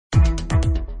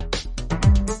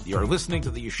You're listening to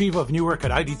the Yeshiva of Newark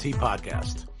at IDT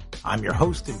podcast. I'm your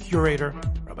host and curator,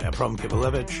 Rabbi Avram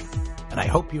Kivelevitz, and I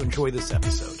hope you enjoy this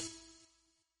episode.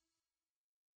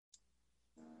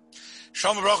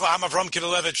 Shalom Baruch, I'm Avram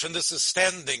Kivelevitz, and this is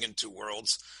Standing in Two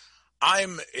Worlds.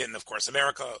 I'm in, of course,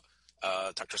 America.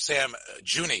 Dr. Sam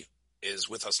Juni is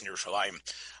with us in Yerushalayim.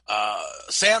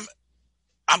 Sam,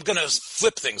 I'm going to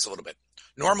flip things a little bit.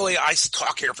 Normally, I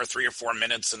talk here for 3 or 4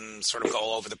 minutes and sort of go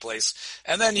all over the place,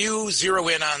 and then you zero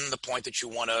in on the point that you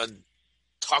want to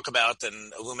talk about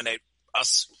and illuminate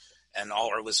us and all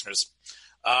our listeners.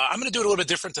 I'm going to do it a little bit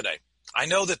different today. I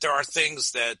know that there are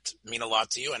things that mean a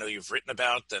lot to you. I know you've written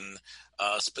about and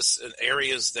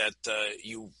areas that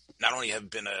you not only have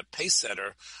been a pace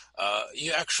setter,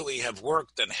 you actually have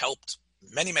worked and helped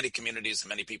many, many communities and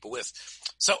many people with.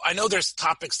 So I know there's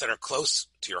topics that are close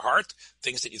to your heart,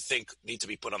 things that you think need to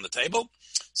be put on the table.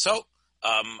 So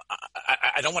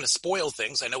I don't want to spoil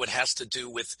things. I know it has to do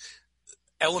with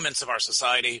elements of our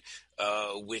society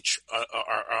which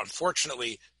are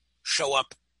unfortunately show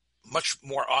up much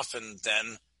more often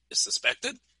than is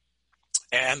suspected.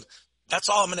 And that's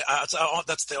all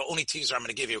that's the only teaser I'm going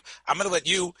to give you. I'm going to let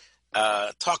you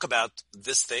talk about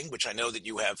this thing, which I know that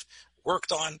you have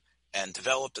worked on and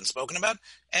developed and spoken about,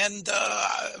 and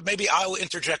maybe I'll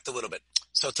interject a little bit.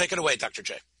 So take it away, Dr.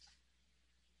 J.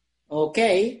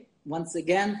 Okay. Once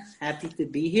again, happy to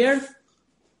be here.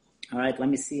 All right, let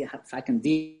me see if I can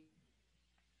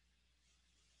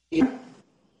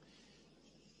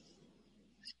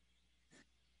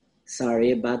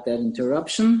Sorry about that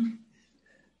interruption.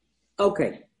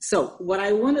 Okay, so what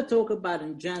I want to talk about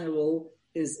in general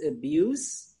is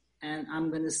abuse. And I'm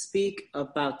going to speak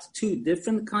about 2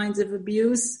 different kinds of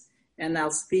abuse, and I'll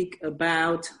speak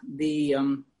about the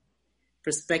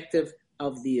perspective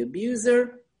of the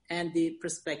abuser and the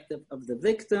perspective of the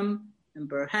victim, and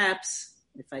perhaps,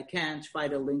 if I can, try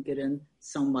to link it in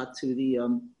somewhat to the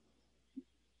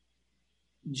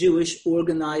Jewish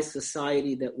organized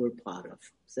society that we're part of.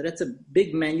 So that's a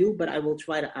big menu, but I will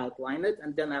try to outline it,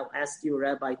 and then I'll ask you,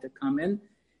 Rabbi, to come in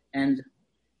and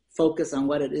focus on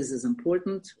what it is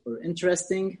important or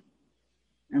interesting,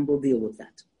 and we'll deal with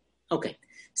that. Okay,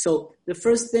 so the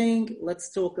first thing,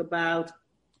 let's talk about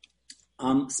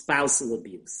spousal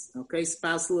abuse. Okay,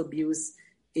 spousal abuse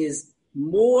is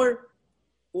more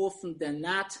often than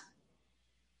not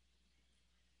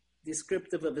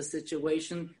descriptive of a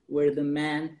situation where the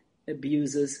man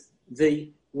abuses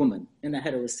the woman in a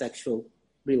heterosexual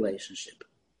relationship.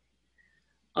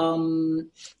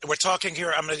 We're talking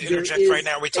here, I'm going to interject right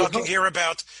now. We're talking here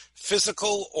about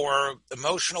physical or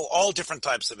emotional, all different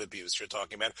types of abuse you're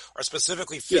talking about, or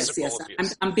specifically physical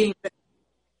abuse. I'm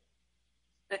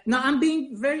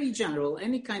being very general.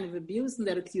 Any kind of abuse, and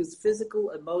that includes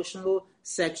physical, emotional,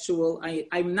 sexual.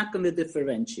 I'm not going to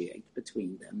differentiate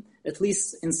between them, at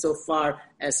least insofar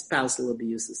as spousal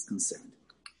abuse is concerned.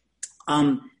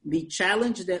 The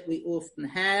challenge that we often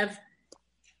have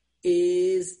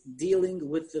is dealing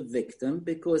with the victim,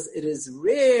 because it is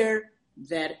rare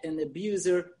that an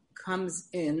abuser comes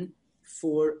in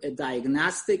for a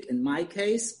diagnostic, in my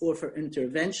case, or for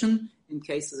intervention in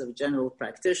cases of general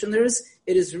practitioners.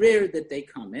 It is rare that they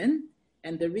come in,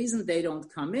 and the reason they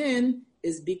don't come in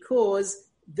is because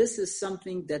this is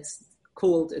something that's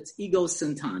called, it's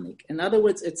egocentric. In other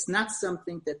words, it's not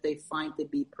something that they find to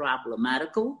be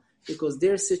problematical, because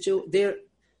their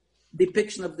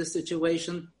depiction of the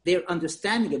situation, their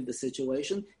understanding of the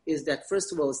situation is that,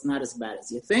 first of all, it's not as bad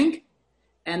as you think,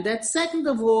 and that, second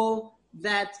of all,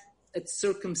 that it's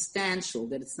circumstantial,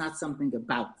 that it's not something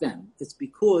about them. It's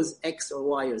because X or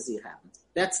Y or Z happened.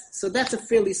 That's a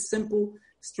fairly simple,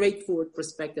 straightforward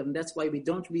perspective, and that's why we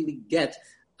don't really get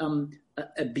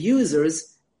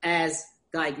abusers as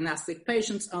diagnostic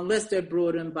patients unless they're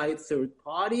brought in by a third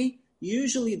party,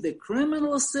 usually the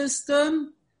criminal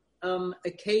system.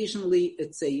 Occasionally,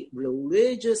 it's a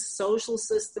religious, social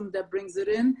system that brings it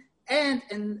in. And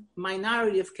in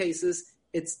minority of cases,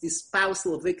 it's the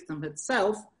spousal victim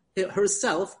herself,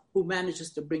 who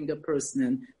manages to bring the person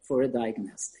in for a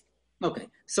diagnostic. Okay,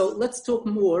 so let's talk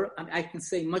more. I can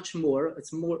say much more.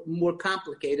 It's more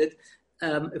complicated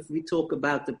if we talk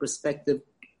about the perspective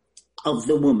of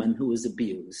the woman who is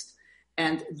abused.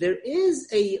 And there is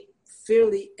a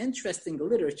fairly interesting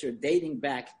literature dating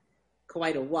back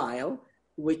quite a while,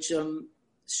 which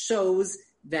shows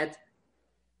that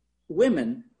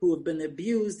women who have been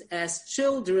abused as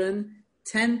children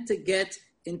tend to get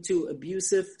into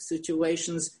abusive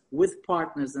situations with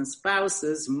partners and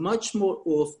spouses much more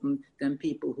often than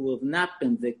people who have not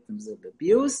been victims of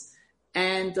abuse.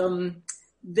 And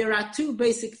there are two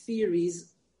basic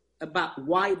theories about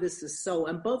why this is so,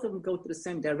 and both of them go to the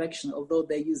same direction, although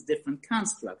they use different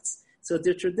constructs. So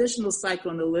the traditional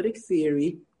psychoanalytic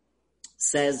theory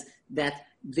says that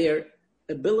their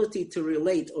ability to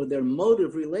relate, or their mode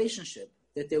of relationship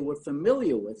that they were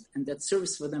familiar with and that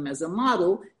serves for them as a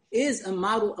model, is a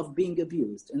model of being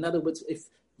abused. In other words, if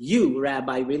you,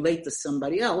 Rabbi, relate to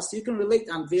somebody else, you can relate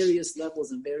on various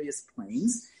levels and various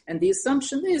planes. And the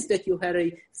assumption is that you had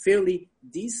a fairly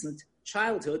decent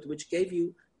childhood, which gave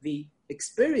you the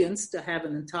experience to have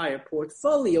an entire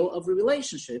portfolio of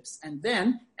relationships. And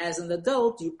then, as an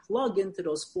adult, you plug into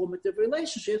those formative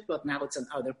relationships, but now it's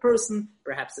another person,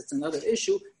 perhaps it's another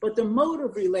issue, but the mode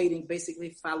of relating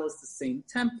basically follows the same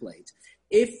template.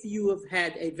 If you have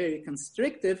had a very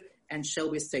constrictive and, shall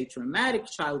we say, traumatic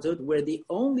childhood, where the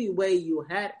only way you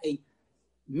had a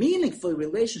meaningful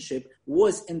relationship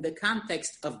was in the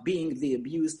context of being the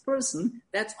abused person,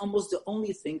 that's almost the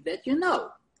only thing that you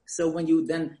know. So when you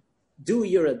then do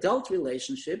your adult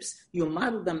relationships, you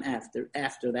model them after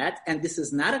that, and this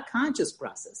is not a conscious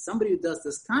process. Somebody who does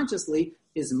this consciously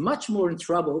is much more in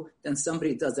trouble than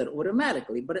somebody who does that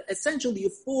automatically. But essentially, you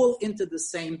fall into the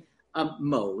same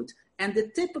mode. And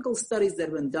the typical studies that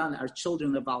have been done are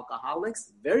children of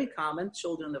alcoholics, very common,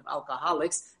 children of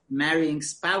alcoholics marrying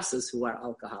spouses who are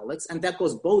alcoholics. And that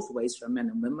goes both ways for men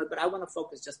and women. But I want to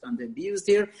focus just on the abused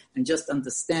here and just on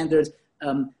the standard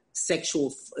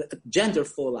sexual gender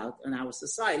fallout in our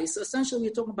society. So essentially,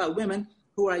 you're talking about women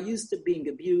who are used to being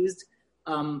abused,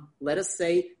 let us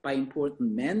say, by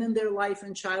important men in their life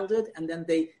and childhood, and then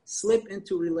they slip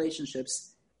into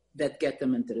relationships that get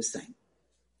them into the same.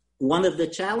 One of the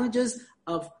challenges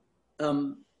of,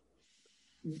 and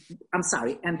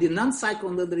the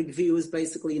non-psychoanalytic view is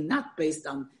basically not based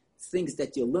on things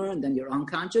that you learned and you're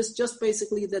unconscious, just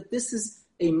basically that this is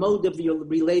a mode of your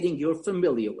relating you're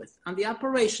familiar with on the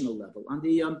operational level, on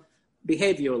the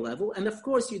behavioral level. And of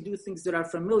course, you do things that are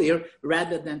familiar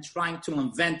rather than trying to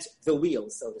invent the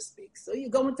wheel, so to speak. So you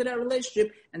go into that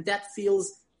relationship and that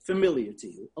feels familiar to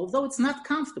you, although it's not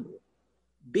comfortable.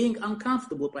 Being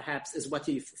uncomfortable, perhaps, is what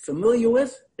you're familiar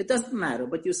with. It doesn't matter,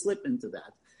 but you slip into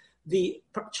that. The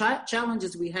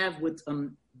challenges we have with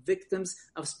victims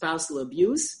of spousal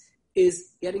abuse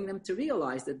is getting them to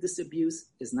realize that this abuse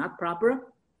is not proper,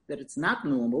 that it's not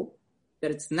normal,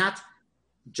 that it's not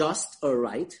just or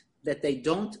right, that they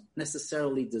don't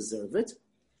necessarily deserve it.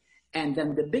 And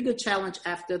then the bigger challenge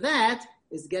after that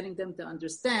is getting them to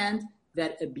understand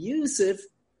that abusive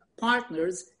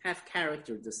partners have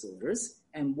character disorders.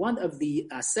 And one of the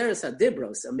Aseres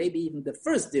HaDibros, or maybe even the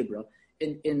first Dibra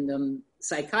in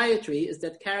psychiatry, is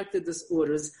that character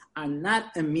disorders are not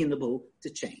amenable to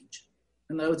change.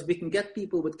 In other words, we can get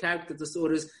people with character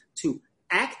disorders to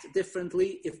act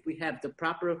differently if we have the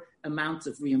proper amounts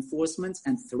of reinforcements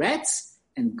and threats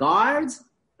and guards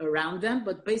around them,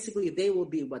 but basically they will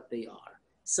be what they are.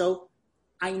 So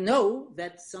I know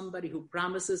that somebody who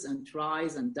promises and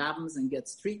tries and davens and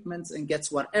gets treatments and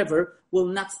gets whatever will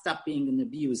not stop being an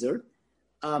abuser.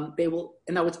 They will,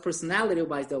 in other words,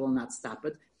 personality-wise, they will not stop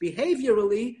it.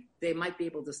 Behaviorally, they might be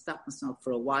able to stop themselves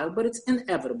for a while, but it's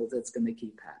inevitable that it's going to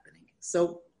keep happening.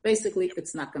 So basically,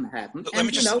 it's not going to happen. Let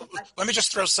me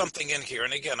just throw something in here.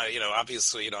 And again,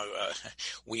 obviously,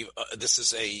 this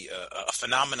is a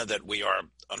phenomena that we are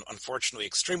unfortunately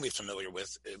extremely familiar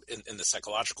with in the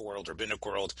psychological world, rabbinic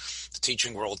world, the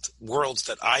teaching world, worlds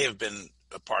that I have been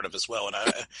a part of as well. And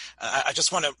I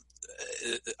just want to.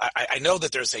 I know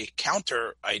that there's a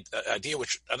counter idea,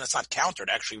 which, and it's not counter, it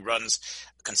actually runs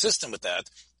consistent with that,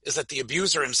 is that the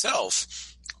abuser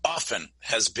himself often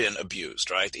has been abused,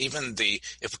 right? Even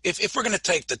if we're going to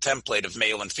take the template of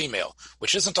male and female,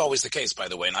 which isn't always the case, by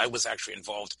the way, and I was actually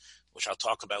involved, which I'll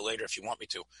talk about later if you want me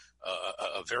to,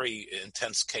 a very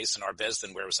intense case in our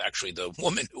Bezdin where it was actually the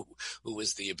woman who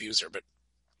was the abuser.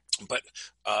 But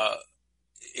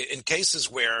in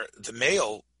cases where the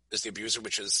male is the abuser,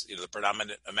 which is the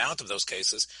predominant amount of those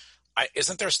cases,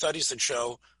 isn't there studies that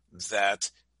show that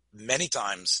many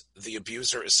times the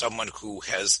abuser is someone who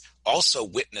has also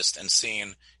witnessed and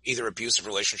seen either abusive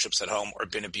relationships at home or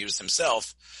been abused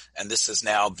himself, and this has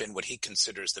now been what he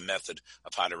considers the method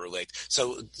of how to relate.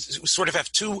 So we sort of have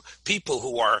two people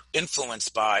who are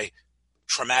influenced by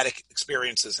traumatic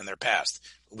experiences in their past.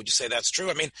 Would you say that's true?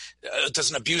 I mean, does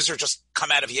an abuser just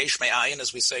come out of yesh me'ayin,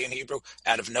 as we say in Hebrew,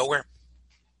 out of nowhere?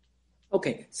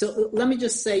 Okay, so let me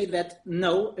just say that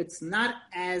no, it's not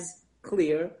as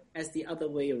clear as the other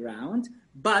way around,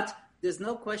 but there's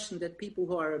no question that people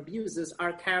who are abusers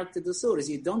are character disorders.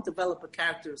 You don't develop a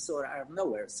character disorder out of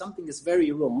nowhere. Something is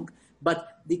very wrong,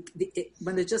 but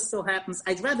when it just so happens,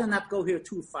 I'd rather not go here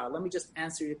too far. Let me just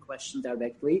answer your question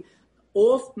directly.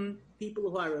 often people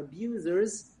who are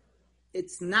abusers,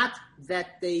 it's not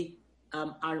that they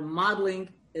are modeling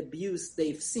abuse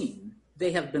they've seen.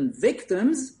 They have been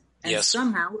victims, and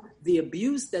somehow the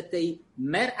abuse that they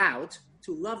met out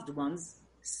to loved ones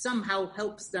somehow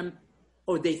helps them,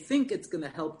 or they think it's going to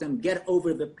help them get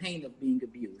over the pain of being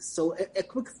abused. So a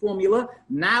quick formula,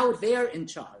 now they're in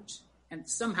charge. And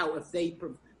somehow if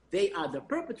they are the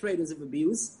perpetrators of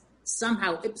abuse,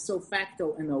 somehow ipso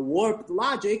facto in a warped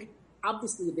logic,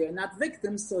 obviously they're not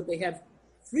victims, so they have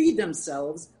freed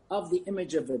themselves of the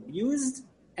image of abused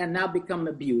and now become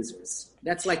abusers.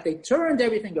 That's like they turned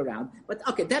everything around. But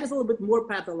okay, that is a little bit more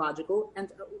pathological, and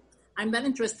I'm not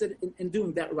interested in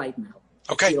doing that right now.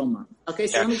 Okay. If you don't mind. Okay,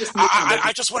 so yeah. let me just...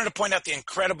 I just wanted to point out the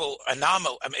incredible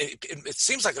anomaly. I mean, it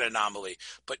seems like an anomaly,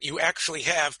 but you actually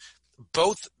have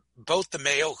both the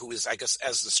male, who is, I guess,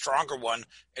 as the stronger one,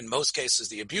 in most cases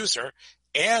the abuser,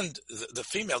 and the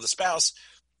female, the spouse,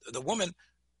 the woman,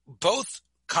 both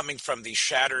coming from these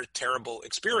shattered, terrible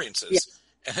experiences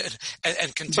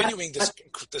and continuing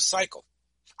this cycle.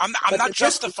 I'm not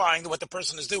justifying what the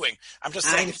person is doing. I'm just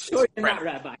saying... I'm sure you're not,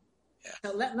 Rabbi. Yeah.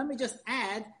 So let me just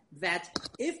add that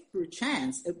if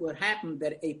perchance it would happen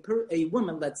that a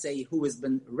woman, let's say, who has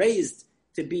been raised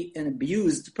to be an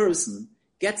abused person,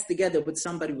 gets together with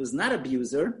somebody who's not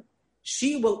abuser,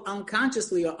 she will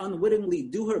unconsciously or unwittingly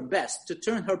do her best to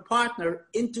turn her partner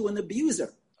into an abuser.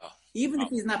 Even if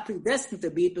he's not predestined to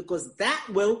be, because that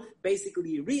will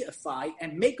basically reify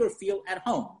and make her feel at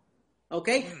home.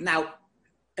 Okay? Now,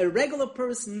 a regular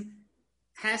person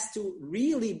has to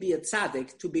really be a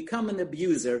tzaddik to become an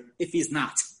abuser if he's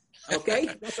not. Okay?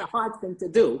 That's a hard thing to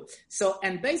do. So,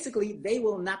 and basically, they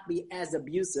will not be as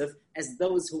abusive as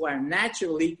those who are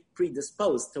naturally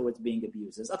predisposed towards being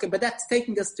abusers. Okay, but that's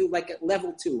taking us to like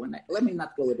level 2, and let me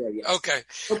not go there yet. Okay.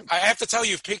 I have to tell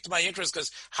you, you've piqued my interest,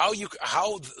 because how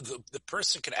the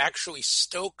person can actually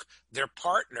stoke their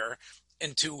partner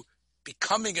into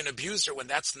becoming an abuser when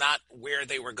that's not where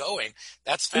they were going.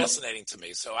 That's fascinating to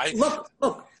me. So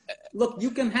look,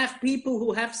 you can have people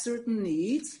who have certain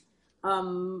needs,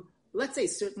 let's say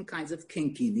certain kinds of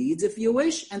kinky needs, if you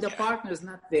wish, and the partner is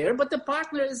not there, but the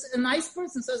partner is a nice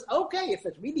person, says, okay, if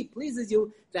it really pleases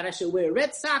you that I should wear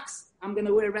red socks, I'm going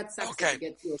to wear red socks to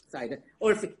get you excited.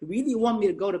 Or if you really want me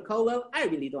to go to kollel, I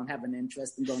really don't have an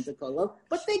interest in going to kollel,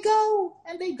 but they go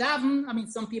and they daven. I mean,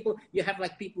 some people, you have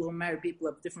like people who marry people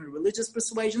of different religious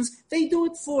persuasions, they do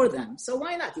it for them. So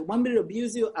why not? You want me to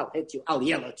abuse you? I'll hit you. I'll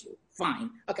yell at you.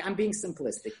 Fine. Okay, I'm being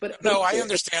simplistic, but no, I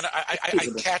understand.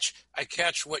 I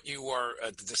catch what you are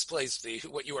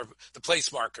the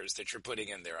place markers that you're putting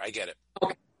in there. I get it.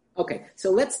 Okay.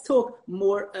 So let's talk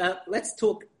more. Let's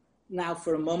talk now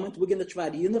for a moment. We're going to try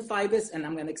to unify this, and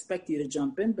I'm going to expect you to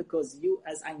jump in, because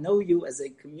I know you as a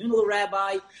communal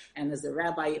rabbi and as a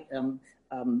rabbi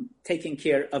taking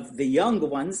care of the young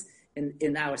ones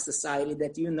in our society,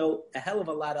 that you know a hell of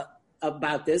a lot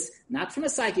about this, not from a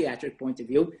psychiatric point of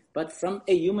view, but from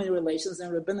a human relations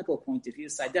and rabbinical point of view.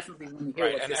 So I definitely want to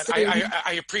hear what you're saying.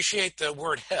 I appreciate the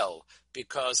word hell,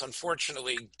 because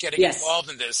unfortunately getting involved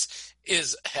in this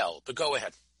is hell. But go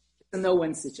ahead. A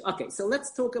no-win situation. Okay, so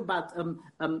let's talk about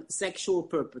sexual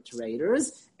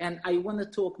perpetrators, and I want to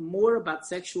talk more about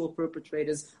sexual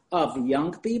perpetrators of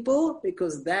young people,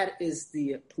 because that is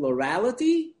the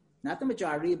plurality, not the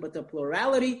majority, but the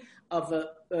plurality of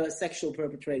sexual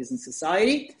perpetrators in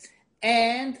society.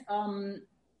 And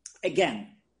again,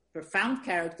 profound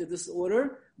character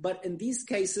disorder, but in these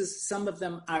cases, some of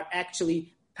them are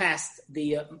actually past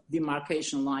the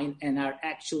demarcation line and are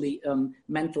actually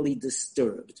mentally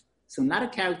disturbed. So not a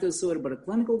character disorder, but a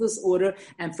clinical disorder.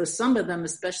 And for some of them,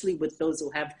 especially with those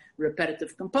who have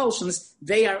repetitive compulsions,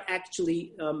 they are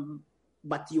actually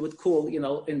what you would call,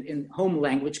 in home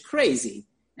language, crazy.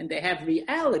 And they have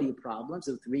reality problems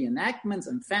with reenactments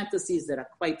and fantasies that are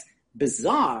quite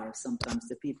bizarre sometimes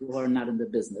to people who are not in the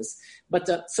business.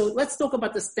 But so let's talk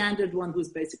about the standard one, who's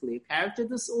basically a character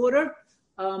disorder.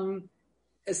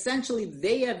 Essentially,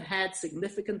 they have had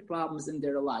significant problems in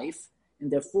their life, in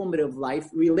their formative life,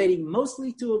 relating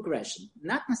mostly to aggression,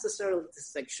 not necessarily to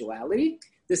sexuality.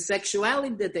 The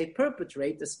sexuality that they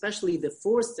perpetrate, especially the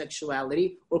forced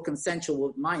sexuality or consensual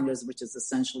with minors, which is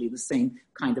essentially the same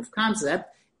kind of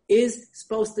concept, is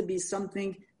supposed to be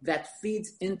something that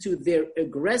feeds into their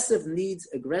aggressive needs,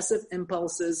 aggressive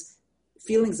impulses,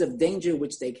 feelings of danger,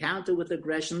 which they counter with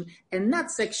aggression, and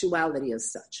not sexuality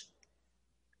as such.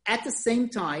 At the same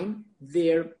time,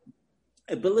 their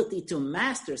ability to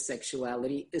master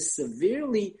sexuality is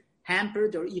severely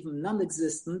hampered or even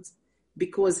non-existent,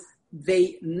 because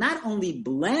they not only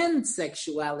blend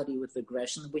sexuality with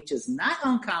aggression, which is not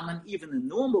uncommon even in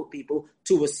normal people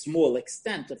to a small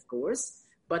extent, of course,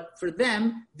 but for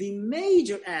them, the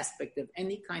major aspect of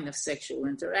any kind of sexual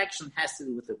interaction has to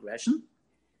do with aggression.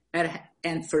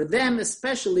 And for them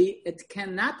especially, it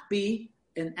cannot be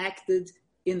enacted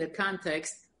in a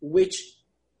context which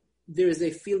there is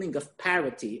a feeling of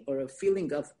parity or a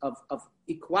feeling of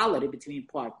equality between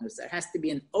partners. There has to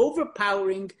be an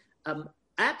overpowering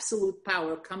absolute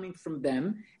power coming from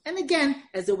them, and again,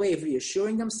 as a way of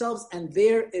reassuring themselves, and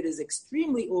there it is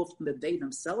extremely often that they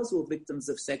themselves were victims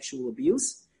of sexual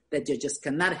abuse that they just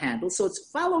cannot handle. So it's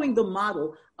following the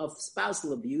model of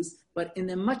spousal abuse, but in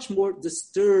a much more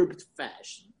disturbed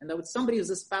fashion. And that somebody who's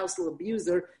a spousal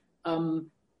abuser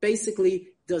basically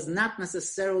does not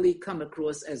necessarily come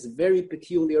across as very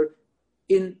peculiar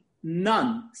in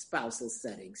non-spousal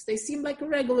settings. They seem like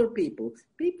regular people.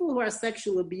 People who are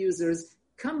sexual abusers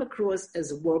come across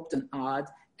as warped and odd.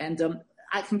 And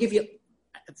I can give you,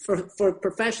 for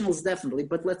professionals definitely,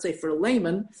 but let's say for a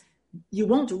layman, you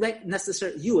won't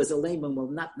necessarily, you as a layman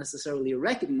will not necessarily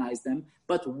recognize them,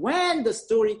 but when the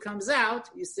story comes out,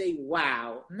 you say,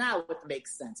 wow, now it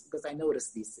makes sense because I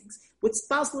noticed these things. With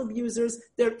spousal abusers,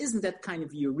 there isn't that kind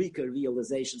of eureka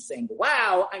realization saying,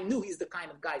 wow, I knew he's the kind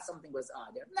of guy, something was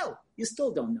odd there. No, you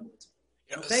still don't know it.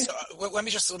 Okay? So, let me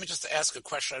just ask a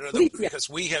question. I know Please, because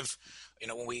we have,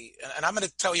 when we, and I'm going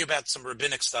to tell you about some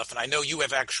rabbinic stuff, and I know you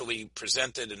have actually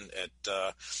presented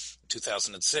at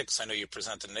 2006. I know you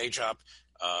presented in AJOP,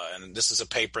 and this is a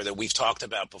paper that we've talked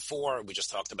about before. We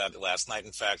just talked about it last night,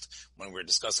 in fact, when we were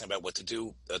discussing about what to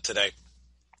do today.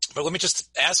 But let me just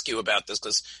ask you about this,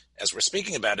 because as we're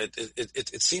speaking about it,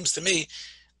 it seems to me,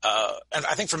 and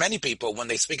I think for many people, when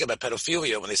they speak about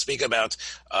pedophilia, when they speak about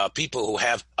people who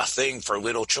have a thing for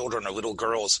little children or little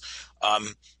girls,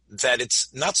 that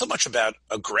it's not so much about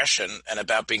aggression and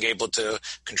about being able to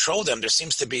control them. There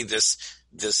seems to be this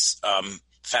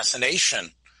fascination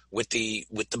with the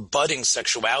budding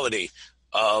sexuality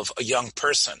of a young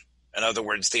person. In other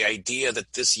words, the idea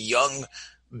that this young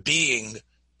being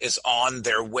is on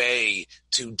their way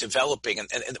to developing,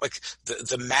 and like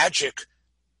the magic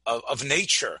of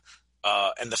nature,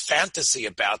 and the fantasy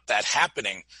about that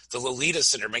happening, the Lolita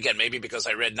syndrome. Again, maybe because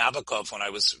I read Nabokov when I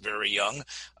was very young,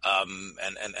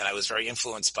 and I was very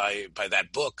influenced by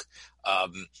that book.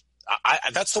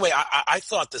 That's the way I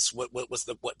thought this. What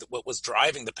was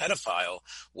driving the pedophile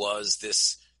was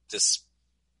this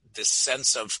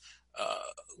sense of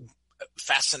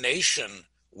fascination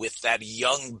with that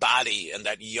young body and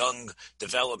that young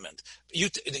development.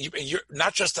 You're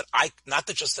not just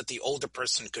that the older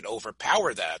person could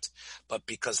overpower that, but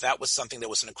because that was something that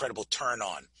was an incredible turn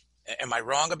on. Am I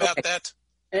wrong about that?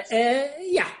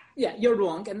 Yeah, you're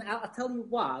wrong, and I'll tell you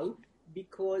why.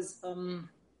 Because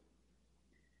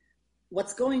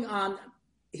what's going on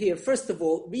here, first of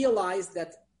all, realize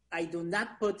that I do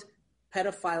not put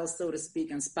pedophiles, so to speak,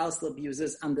 and spousal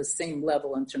abusers on the same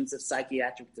level in terms of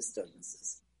psychiatric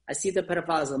disturbances. I see the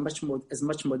pedophiles as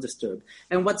much more disturbed.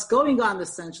 And what's going on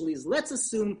essentially is, let's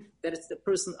assume that it's the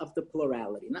person of the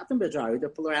plurality, not the majority, the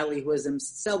plurality who has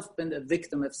himself been a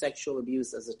victim of sexual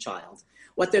abuse as a child.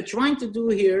 What they're trying to do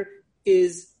here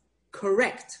is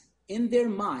correct. In their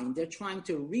mind, they're trying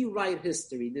to rewrite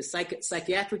history. The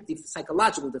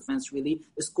psychological defense really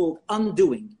is called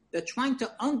undoing. They're trying to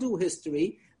undo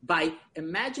history by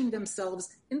imagining themselves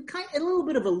in a little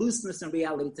bit of a looseness in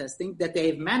reality testing, that they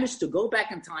have managed to go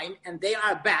back in time and they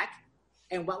are back.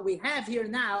 And what we have here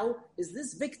now is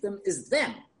this victim is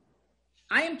them.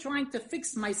 I am trying to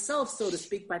fix myself, so to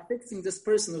speak, by fixing this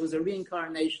person who's a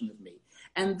reincarnation of me.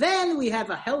 And then we have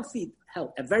a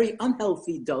very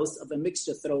unhealthy dose of a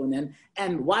mixture thrown in.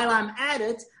 And while I'm at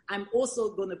it, I'm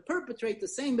also going to perpetrate the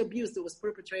same abuse that was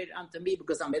perpetrated onto me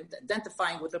because I'm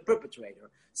identifying with the perpetrator.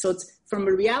 So it's, from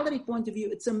a reality point of view,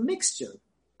 it's a mixture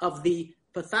of the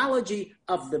pathology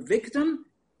of the victim,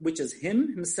 which is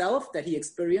himself, that he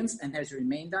experienced and has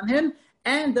remained on him,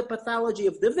 and the pathology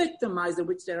of the victimizer,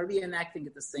 which they're reenacting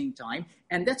at the same time.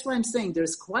 And that's why I'm saying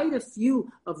there's quite a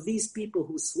few of these people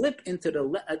who slip into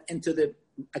the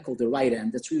I call the right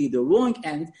end. That's really the wrong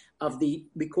end of the,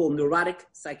 we call neurotic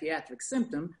psychiatric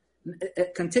symptom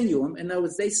continuum. In other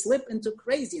words, they slip into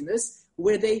craziness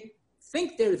where they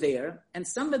think they're there, and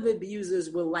some of the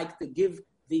abusers will like to give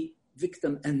the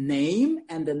victim a name,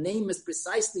 and the name is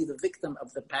precisely the victim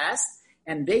of the past,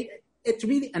 and they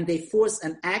force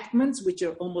enactments which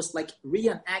are almost like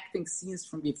reenacting scenes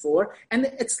from before, and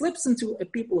it slips into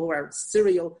people who are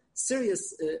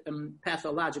serious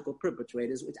pathological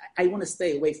perpetrators, which I want to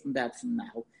stay away from that for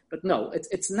now. But no,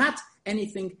 it's not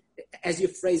anything, as you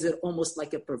phrase it, almost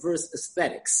like a perverse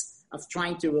aesthetics of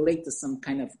trying to relate to some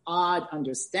kind of odd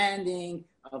understanding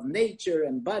of nature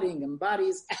and budding and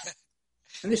bodies.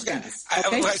 Understand this?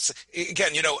 Okay?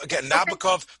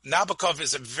 Nabokov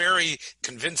is a very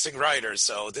convincing writer,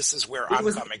 so this is where I'm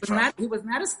coming from. He was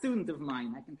not a student of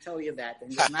mine, I can tell you that.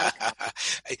 And he was not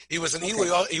he was an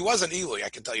Eloi. He was an Eloi, I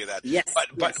can tell you that. Yes.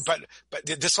 But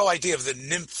this whole idea of the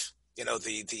nymph,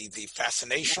 the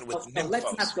fascination with nymphos.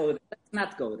 Let's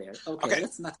not go there. Okay.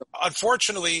 Let's not go there.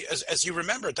 Unfortunately, as you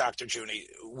remember, Dr. Juni,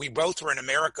 we both were in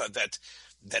America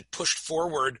that pushed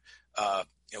forward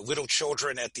little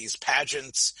children at these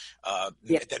pageants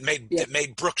that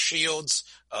made Brooke Shields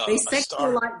they a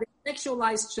star.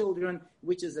 sexualize children,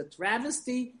 which is a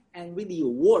travesty and really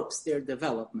warps their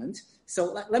development.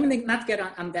 So let me not get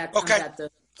on that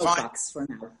box for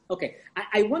now. Okay,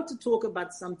 I want to talk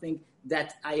about something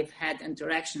that I've had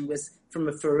interaction with from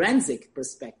a forensic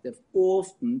perspective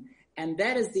often, and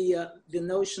that is the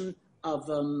notion of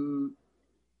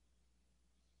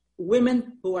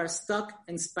women who are stuck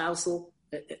in spousal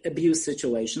abuse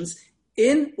situations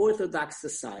in Orthodox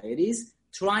societies,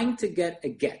 trying to get a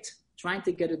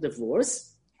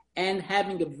divorce, and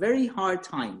having a very hard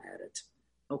time at it.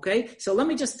 Okay, so let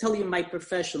me just tell you my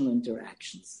professional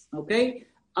interactions. Okay,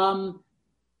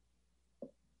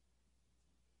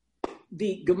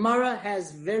 the Gemara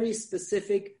has very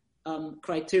specific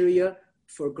criteria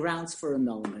for grounds for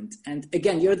annulment. And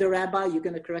again, you're the rabbi, you're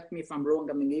going to correct me if I'm wrong,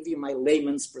 I'm going to give you my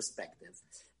layman's perspective.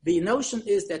 The notion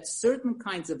is that certain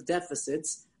kinds of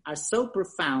deficits are so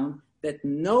profound that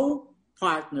no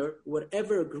partner would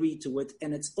ever agree to it,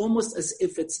 and it's almost as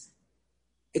if it's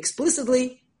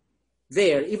explicitly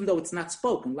there, even though it's not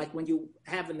spoken. Like when you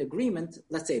have an agreement,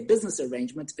 let's say a business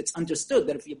arrangement, it's understood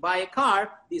that if you buy a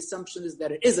car, the assumption is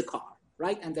that it is a car,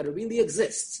 right? And that it really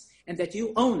exists, and that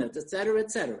you own it, et cetera,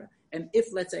 et cetera. And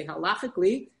if, let's say,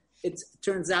 halachically, it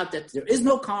turns out that there is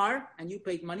no car and you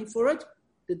paid money for it,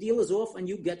 the deal is off and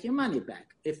you get your money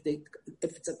back. If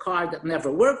it's a car that never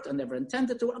worked or never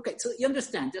intended to work, okay, so you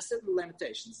understand, there's certain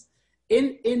limitations.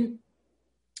 In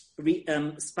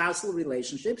spousal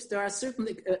relationships, there are certain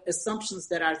assumptions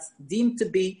that are deemed to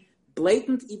be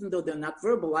blatant, even though they're not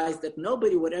verbalized, that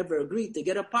nobody would ever agree to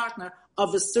get a partner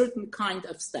of a certain kind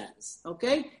of status,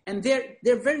 okay? And they're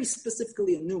very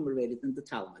specifically enumerated in the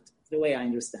Talmud, the way I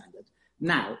understand it.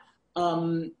 Now,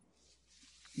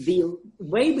 the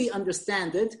way we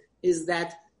understand it is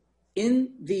that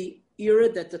in the era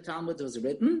that the Talmud was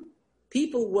written,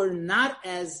 people were not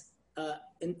as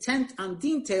intent on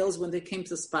details when they came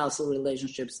to spousal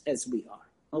relationships as we are,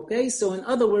 okay? So in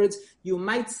other words, you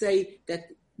might say that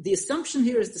the assumption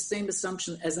here is the same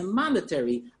assumption as in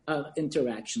monetary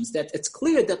interactions, that it's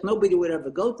clear that nobody would ever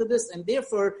go to this, and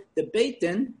therefore the Beit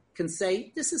Din can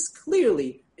say, this is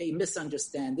clearly a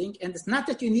misunderstanding, and it's not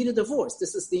that you need a divorce.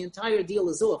 This is the entire deal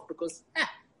is off because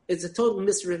it's a total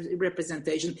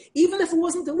misrepresentation, even if it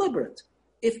wasn't deliberate.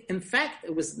 If, in fact,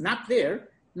 it was not there,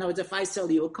 now if I sell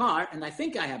you a car, and I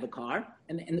think I have a car,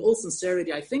 and in all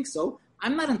sincerity I think so,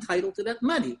 I'm not entitled to that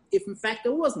money if, in fact,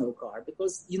 there was no car,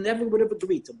 because you never would have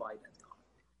agreed to buy that car.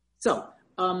 So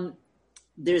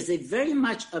there's a very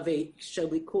much of a, shall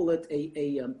we call it,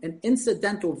 an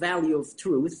incidental value of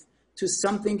truth to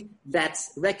something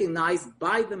that's recognized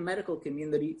by the medical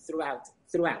community throughout.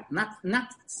 Not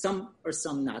some or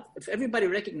some not. If everybody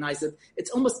recognizes it,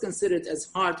 it's almost considered as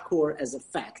hardcore as a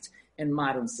fact in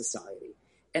modern society.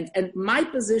 And my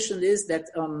position is that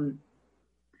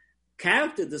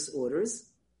character disorders,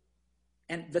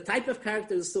 and the type of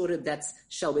character disorder that's,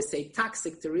 shall we say,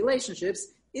 toxic to relationships,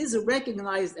 is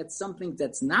recognized as something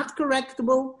that's not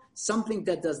correctable, something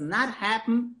that does not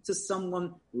happen to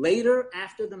someone later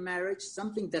after the marriage,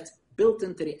 something that's built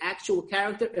into the actual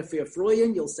character. If you're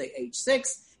Freudian, you'll say age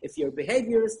 6. If you're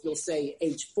behaviorist, you'll say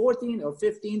age 14 or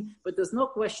 15. But there's no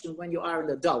question when you are an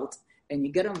adult and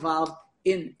you get involved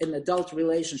in an adult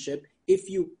relationship, if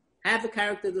you have a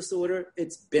character disorder,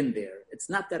 it's been there. It's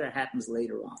not that it happens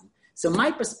later on. So my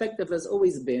perspective has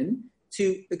always been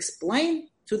to explain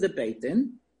to the Beit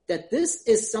Din that this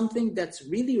is something that's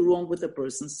really wrong with a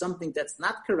person, something that's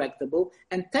not correctable,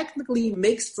 and technically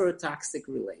makes for a toxic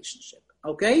relationship,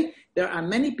 okay? There are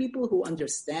many people who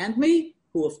understand me,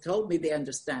 who have told me they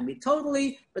understand me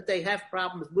totally, but they have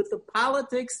problems with the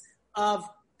politics of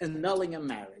annulling a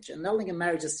marriage. Annulling a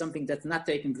marriage is something that's not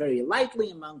taken very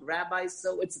lightly among rabbis,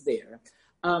 so it's there.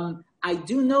 I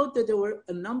do note that there were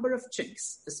a number of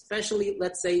chinks, especially,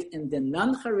 let's say, in the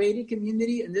non-Haredi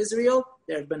community in Israel.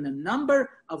 There have been a number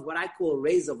of what I call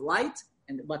rays of light,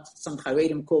 and what some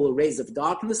Haredim call rays of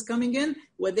darkness coming in,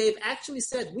 where they've actually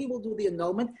said, we will do the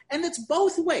annulment, and it's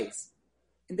both ways.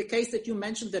 in the case that you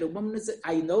mentioned that a woman is,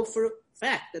 I know for a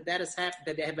fact that has happened,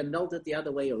 that they have annulled it the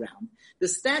other way around. The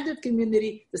standard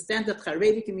community, the standard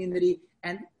Haredi community,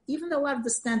 and even a lot of the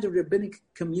standard rabbinic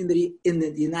community in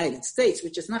the United States,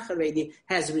 which is not Haredi,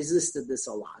 has resisted this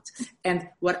a lot. And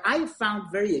what I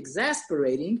found very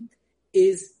exasperating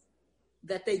is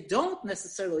that they don't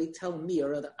necessarily tell me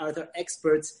or other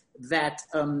experts that,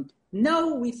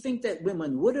 no, we think that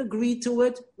women would agree to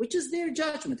it, which is their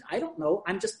judgment. I don't know.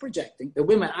 I'm just projecting. The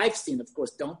women I've seen, of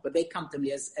course, don't, but they come to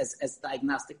me as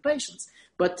diagnostic patients.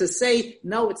 But to say,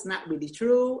 no, it's not really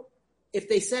true, if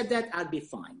they said that, I'd be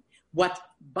fine. What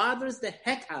bothers the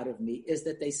heck out of me is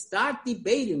that they start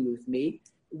debating with me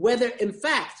whether, in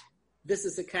fact, this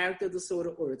is a character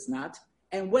disorder or it's not,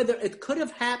 and whether it could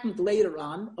have happened later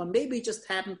on, or maybe it just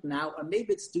happened now, or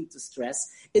maybe it's due to stress.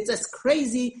 It's as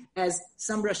crazy as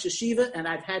some Rosh Yeshiva, and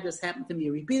I've had this happen to me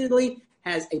repeatedly,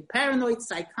 has a paranoid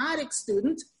psychotic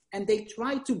student, and they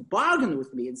try to bargain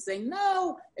with me and say,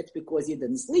 no, it's because he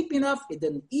didn't sleep enough, he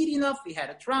didn't eat enough, he had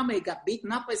a trauma, he got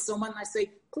beaten up by someone. And I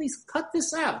say, please cut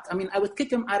this out. I mean, I would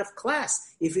kick him out of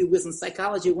class if he was in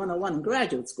Psychology 101 in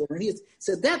graduate school.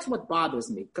 So that's what bothers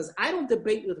me, because I don't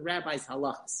debate with rabbis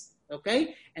halachas.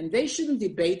 Okay? And they shouldn't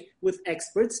debate with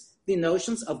experts the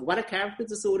notions of what a character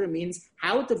disorder means,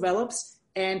 how it develops,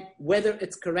 and whether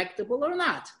it's correctable or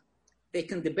not. They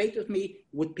can debate with me.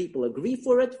 Would people agree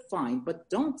for it? Fine. But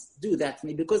don't do that to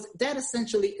me, because that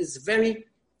essentially is very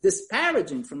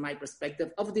disparaging from my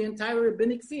perspective of the entire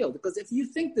rabbinic field. Because if you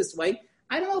think this way,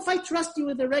 I don't know if I trust you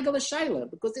with a regular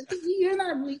shaila, because you're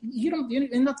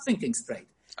not thinking straight.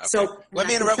 Okay. So let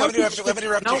me interrupt you just for 1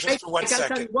 second. I got to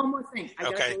tell you one more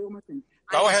thing.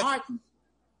 Go ahead.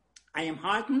 I am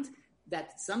heartened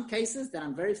that some cases that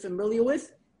I'm very familiar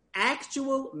with,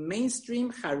 actual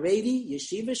mainstream Haredi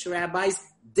yeshivish rabbis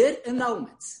did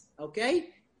annulments.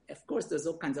 Okay? Of course, there's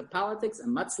all kinds of politics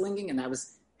and mudslinging, and I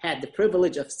had the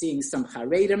privilege of seeing some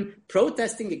Haredim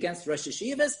protesting against Rosh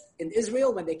Yeshivas in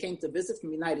Israel when they came to visit from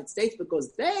the United States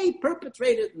because they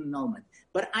perpetrated an annulment.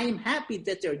 But I am happy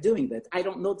that they're doing that. I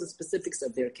don't know the specifics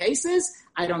of their cases.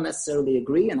 I don't necessarily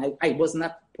agree, and I was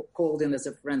not called in as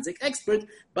a forensic expert,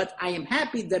 but I am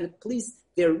happy that at least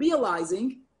they're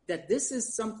realizing that this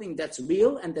is something that's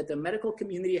real and that the medical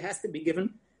community has to be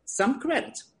given some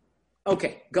credit.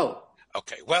 Okay, go.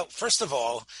 Okay. Well, first of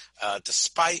all,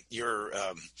 despite your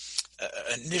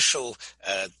initial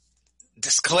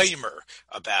disclaimer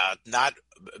about not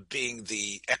being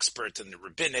the expert in the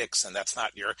rabbinics, and that's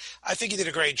not I think you did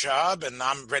a great job, and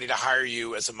I'm ready to hire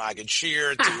you as a Magid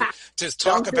Shir to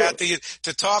talk about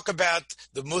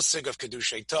the musig of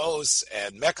Kedushay Tos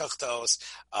and Mekach Tos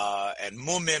and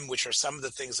Mumim, which are some of the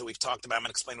things that we've talked about. I'm going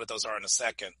to explain what those are in a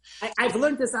second. I've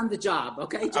learned this on the job,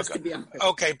 okay? To be honest.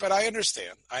 Okay, but I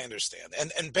understand.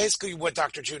 And basically what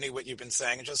Dr. Juni, what you've been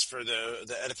saying, and just for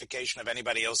the edification of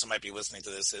anybody else who might be listening to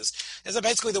this, is that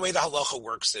basically the way the halacha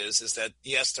works is that,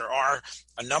 yes, there are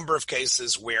a number of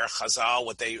cases where Chazal,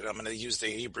 I'm going to use the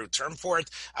Hebrew term for it,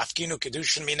 Afkinu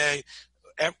Kedushin Minei,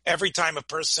 every time a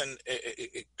person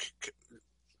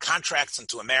contracts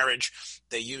into a marriage,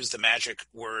 they use the magic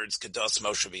words Kedos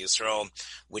Moshe Yisrael,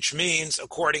 which means,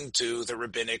 according to the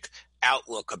rabbinic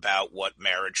outlook about what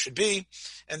marriage should be,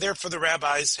 and therefore the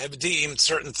rabbis have deemed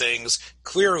certain things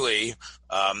clearly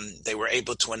they were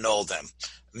able to annul them,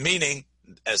 meaning,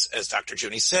 as Dr.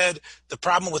 Juni said, the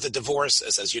problem with a divorce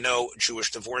is, as you know,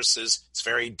 Jewish divorces, it's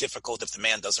very difficult if the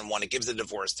man doesn't want to give the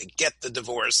divorce to get the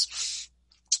divorce.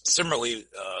 Similarly,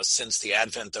 since the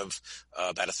advent of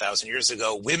about 1,000 years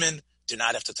ago, women do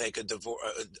not have to take a divorce,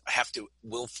 have to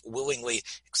willingly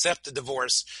accept the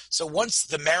divorce. So once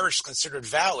the marriage is considered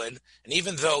valid, and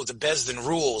even though the Beis Din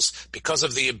rules because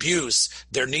of the abuse,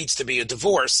 there needs to be a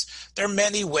divorce, there are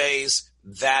many ways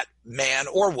that man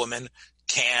or woman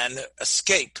can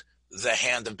escape the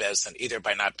hand of Beis Din, either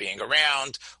by not being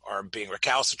around or being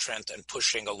recalcitrant and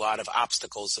pushing a lot of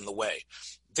obstacles in the way.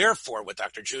 Therefore, what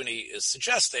Dr. Juni is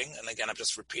suggesting, and again, I'm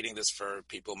just repeating this for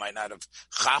people who might not have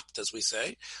chapt, as we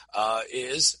say,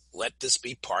 is let this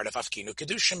be part of Afkinu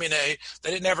Kedusha Minei,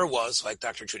 that it never was, like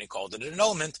Dr. Juni called it, an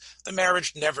annulment. The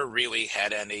marriage never really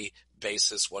had any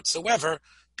basis whatsoever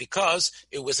because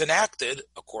it was enacted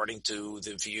according to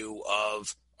the view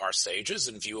of our sages,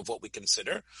 in view of what we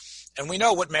consider, and we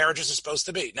know what marriages are supposed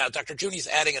to be. Now, Dr. Juni's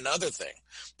adding another thing,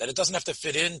 that it doesn't have to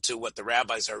fit into what the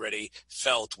rabbis already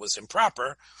felt was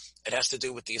improper. It has to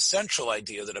do with the essential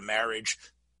idea that a marriage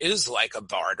is like a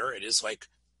barter, it is like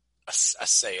a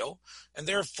sale, and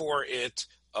therefore it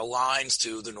aligns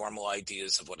to the normal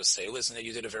ideas of what a sale is, and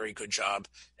you did a very good job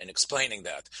in explaining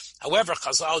that. However,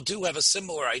 Chazal do have a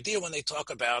similar idea when they talk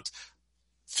about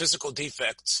physical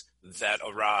defects that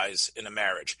arise in a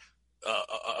marriage.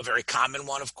 A very common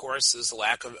one, of course, is the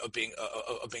lack of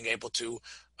being able to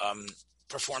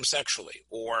perform sexually,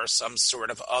 or some sort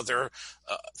of other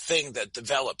thing that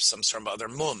develops, some sort of other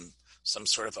some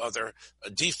sort of other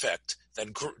defect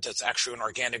that's actually an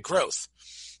organic growth.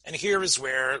 And here is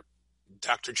where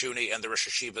Dr. Juni and the Rosh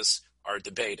Hashivas are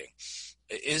debating.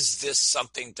 Is this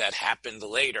something that happened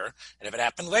later? And if it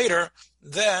happened later,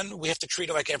 then we have to treat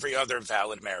it like every other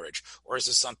valid marriage. Or is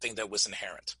this something that was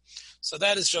inherent? So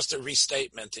that is just a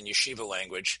restatement in yeshiva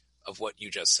language of what you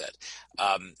just said.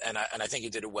 And I think you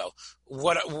did it well.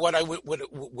 What I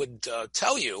would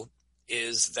tell you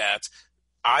is that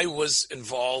I was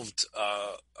involved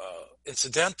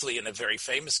incidentally in a very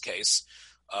famous case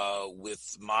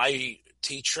with my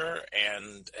teacher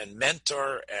and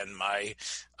mentor and my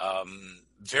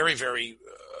very, very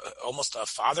almost a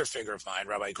father figure of mine,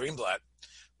 Rabbi Greenblatt,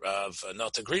 Rav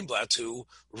Nota Greenblatt, who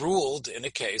ruled in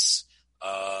a case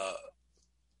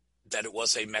that it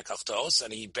was a mekachtos,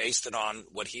 and he based it on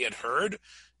what he had heard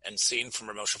and seen from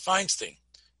Rav Moshe Feinstein.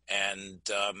 And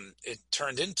it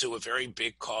turned into a very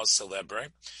big cause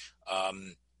célèbre.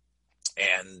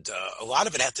 And a lot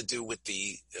of it had to do with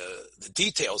the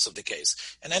details of the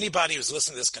case. And anybody who's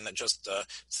listening to this can just,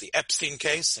 it's the Epstein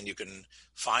case, and you can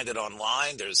find it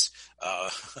online. There's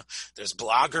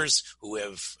bloggers who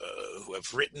have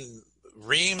written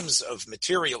reams of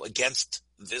material against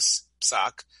this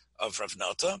psak of Rav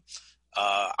Nota.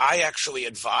 I actually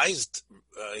advised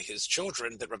his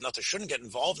children that Rav Nota shouldn't get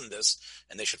involved in this,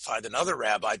 and they should find another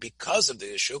rabbi because of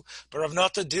the issue. But Rav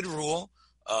Nota did rule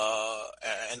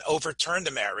and overturn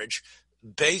the marriage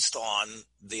based on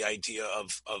the idea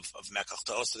of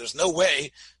mekachtos. So there's no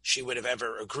way she would have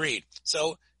ever agreed.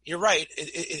 So you're right.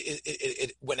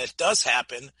 When it does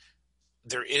happen,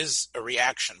 there is a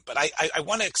reaction. But I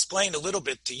want to explain a little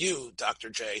bit to you, Dr.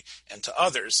 J, and to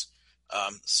others.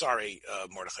 Sorry,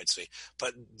 Mordechai Tzvi,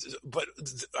 but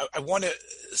I want to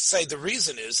say the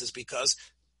reason is because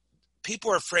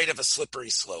people are afraid of a slippery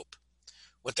slope.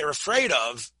 What they're afraid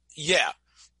of,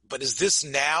 but is this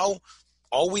now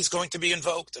always going to be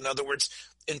invoked? In other words,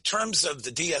 in terms of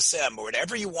the DSM or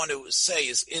whatever you want to say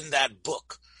is in that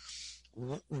book,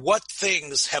 what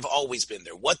things have always been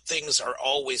there? What things are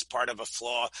always part of a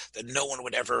flaw that no one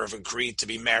would ever have agreed to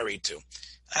be married to?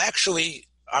 Actually,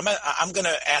 I'm going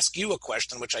to ask you a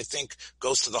question, which I think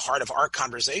goes to the heart of our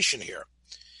conversation here.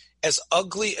 As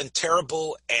ugly and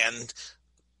terrible and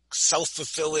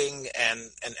self-fulfilling and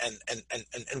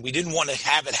we didn't want to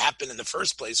have it happen in the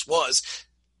first place was,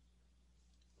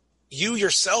 you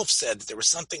yourself said that there was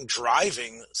something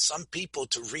driving some people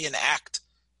to reenact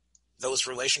those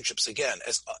relationships again,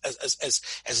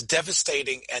 as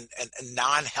devastating and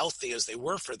non-healthy as they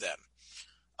were for them.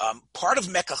 Part of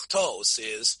mekachtos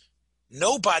is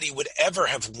nobody would ever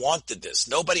have wanted this.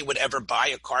 Nobody would ever buy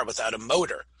a car without a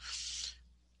motor.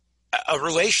 A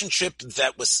relationship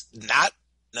that was not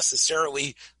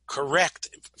necessarily correct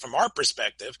from our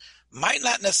perspective might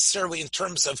not necessarily in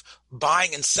terms of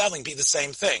buying and selling be the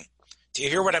same thing. Do you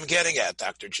hear what I'm getting at,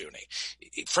 Dr. Juni?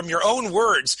 From your own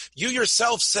words, you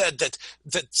yourself said that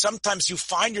sometimes you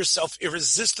find yourself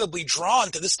irresistibly drawn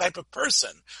to this type of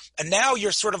person. And now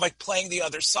you're sort of like playing the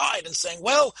other side and saying,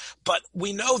 well, but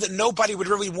we know that nobody would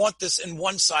really want this in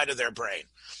one side of their brain.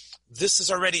 This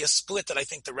is already a split that I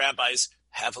think the rabbis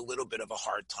have a little bit of a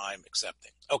hard time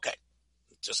accepting. Okay,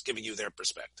 just giving you their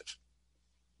perspective.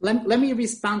 Let me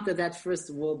respond to that first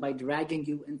of all by dragging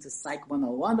you into Psych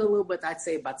 101 a little bit. I'd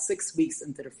say about 6 weeks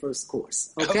into the first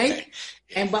course, okay?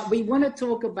 But we want to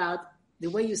talk about the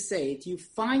way you say it. You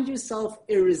find yourself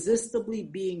irresistibly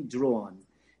being drawn.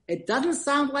 It doesn't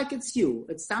sound like it's you.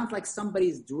 It sounds like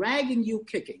somebody's dragging you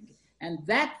kicking. And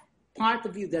that part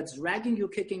of you that's dragging you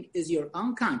kicking is your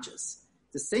unconscious.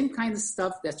 The same kind of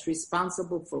stuff that's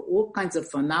responsible for all kinds of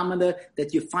phenomena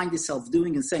that you find yourself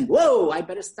doing and saying, whoa, I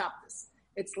better stop this.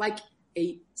 It's like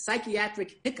a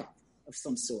psychiatric hiccup of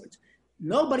some sort.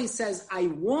 Nobody says, I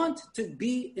want to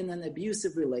be in an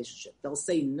abusive relationship. They'll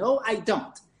say, no, I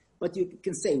don't. But you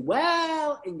can say,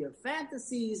 well, in your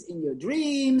fantasies, in your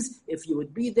dreams, if you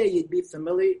would be there, you'd be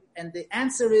familiar. And the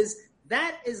answer is,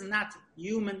 that is not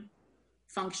human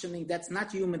functioning. That's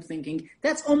not human thinking.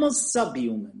 That's almost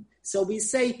subhuman. So we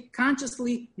say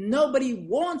consciously, nobody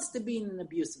wants to be in an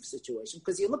abusive situation,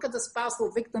 because you look at the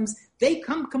spousal victims, they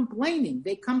come complaining,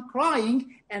 they come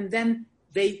crying, and then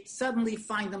they suddenly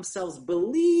find themselves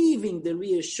believing the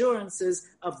reassurances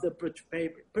of the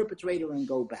perpetrator and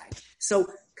go back. So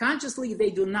consciously,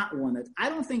 they do not want it. I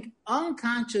don't think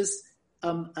unconscious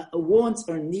wants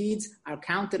or needs are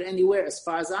counted anywhere. As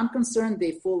far as I'm concerned,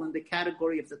 they fall in the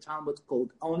category of the Talmud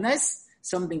called ones.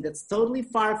 something that's totally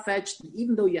far-fetched, and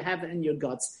even though you have it in your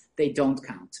guts, they don't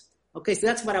count. Okay, so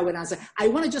that's what I would answer. I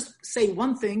want to just say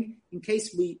one thing in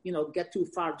case we, get too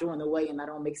far drawn away and I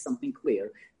don't make something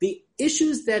clear. The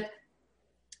issues that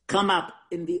come up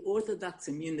in the Orthodox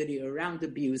community around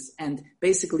abuse and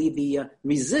basically the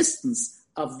resistance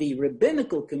of the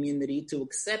rabbinical community to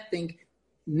accepting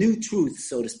new truth,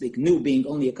 so to speak, new being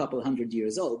only a couple hundred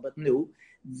years old, but new,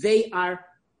 they are,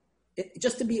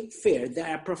 just to be fair, they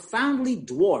are profoundly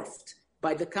dwarfed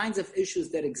by the kinds of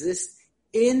issues that exist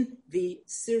in the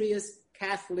serious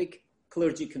Catholic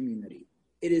clergy community.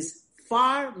 It is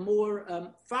far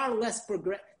less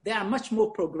progress. They are much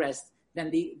more progressed than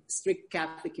the strict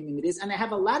Catholic communities. And I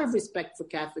have a lot of respect for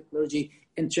Catholic clergy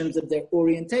in terms of their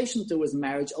orientation towards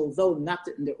marriage, although not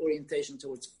in their orientation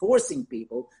towards forcing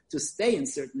people to stay in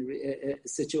certain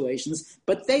situations.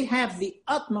 But they have the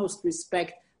utmost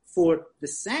respect for the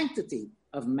sanctity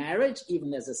of marriage,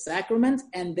 even as a sacrament,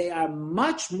 and they are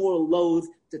much more loath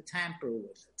to tamper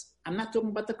with it. I'm not talking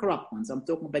about the corrupt ones. I'm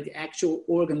talking about the actual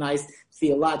organized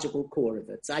theological core of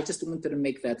it. So I just wanted to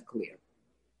make that clear.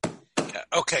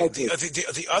 Okay.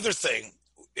 The other thing,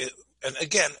 and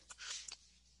again,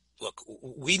 look,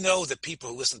 we know that people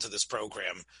who listen to this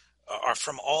program are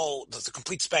from all the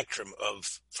complete spectrum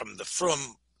from the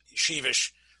frum,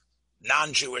 yeshivish,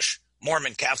 non-Jewish,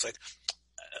 Mormon, Catholic.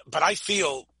 But I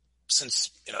feel, since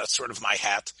that's sort of my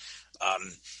hat,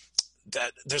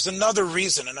 that there's another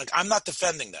reason, and I'm not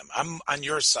defending them. I'm on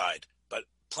your side, but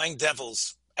playing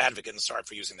devil's advocate, and sorry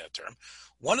for using that term.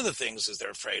 One of the things is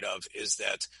they're afraid of is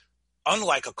that,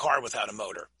 unlike a car without a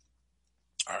motor,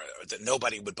 or that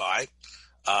nobody would buy,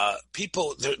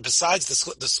 people, besides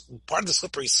this part of the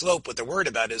slippery slope, what they're worried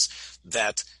about is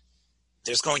that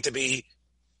there's going to be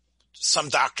some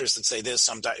doctors that say this,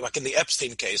 like in the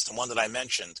Epstein case, the one that I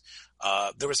mentioned,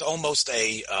 there was almost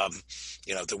the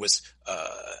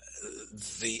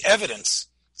evidence,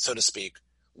 so to speak,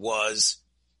 was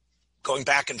going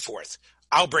back and forth.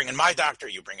 I'll bring in my doctor,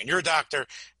 you bring in your doctor,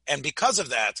 and because of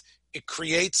that, it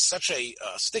creates such a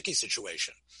sticky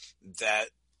situation that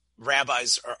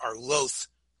rabbis are loath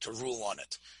to rule on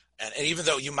it. And even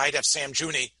though you might have Sam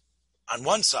Juni on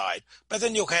one side, but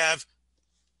then you'll have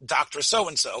Dr.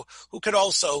 So-and-so who could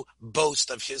also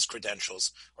boast of his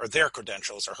credentials or their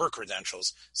credentials or her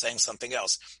credentials saying something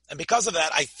else. And because of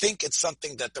that, I think it's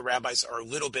something that the rabbis are a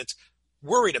little bit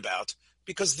worried about,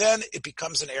 because then it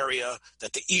becomes an area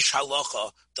that the Ish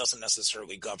Halacha doesn't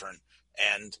necessarily govern.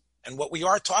 And what we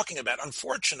are talking about,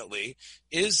 unfortunately,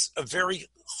 is a very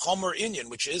chomer inyan,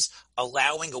 which is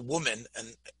allowing a woman,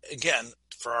 and again,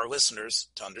 for our listeners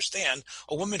to understand,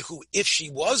 a woman who, if she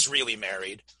was really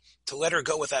married, to let her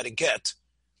go without a get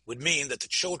would mean that the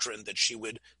children that she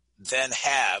would then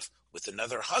have with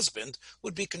another husband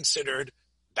would be considered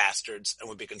bastards and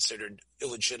would be considered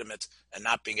illegitimate and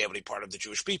not being able to be part of the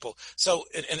Jewish people. So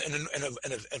in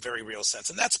a very real sense.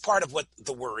 And that's part of what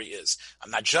the worry is.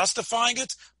 I'm not justifying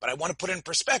it, but I want to put it in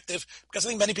perspective, because I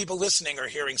think many people listening are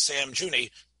hearing Sam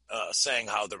Juni saying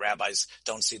how the rabbis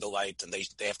don't see the light and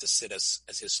they have to sit as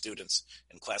his students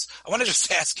in class. I want to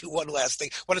just ask you one last thing.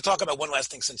 I want to talk about one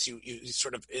last thing, since you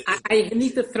sort of... I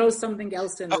need to throw something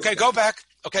else in. Okay, go back.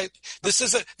 Okay. This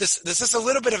is a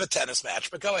little bit of a tennis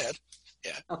match, but go ahead.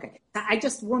 Yeah. Okay. I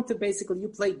just want to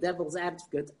you play devil's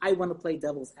advocate. I want to play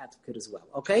devil's advocate as well.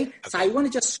 Okay? So I want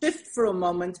to just shift for a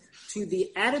moment to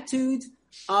the attitude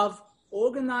of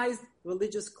organized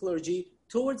religious clergy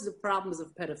towards the problems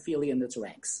of pedophilia in its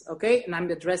ranks. Okay? And I'm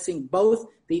addressing both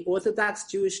the Orthodox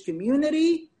Jewish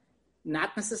community,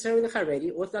 not necessarily the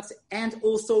Haredi, Orthodox, and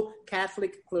also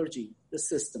Catholic clergy, the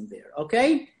system there.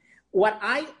 Okay? When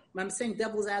I'm saying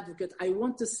devil's advocate, I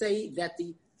want to say that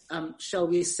the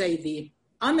the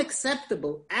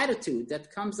unacceptable attitude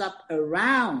that comes up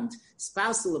around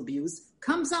spousal abuse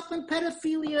comes up in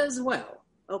pedophilia as well,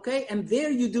 okay? And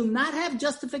there you do not have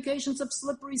justifications of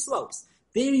slippery slopes.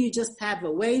 There you just have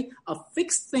a way of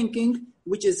fixed thinking,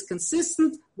 which is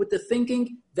consistent with the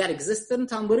thinking that existed in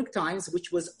Talmudic times,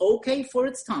 which was okay for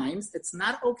its times. It's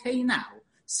not okay now.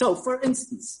 So, for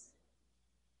instance,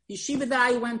 yeshiva that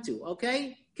I went to,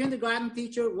 okay? Kindergarten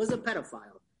teacher was a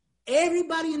pedophile.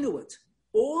 Everybody knew it.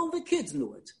 All the kids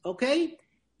knew it, okay?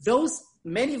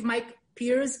 Many of my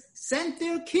peers sent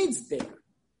their kids there.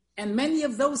 And many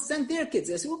of those sent their kids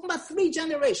there. So we're talking about 3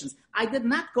 generations. I did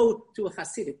not go to a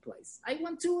Hasidic place. I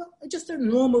went to just a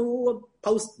normal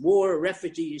post-war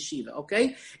refugee yeshiva,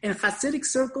 okay? In Hasidic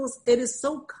circles, it is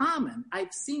so common.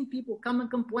 I've seen people come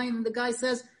and complain, and the guy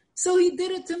says, so he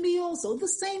did it to me also. The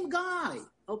same guy,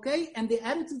 okay? And the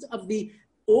attitude of the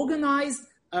organized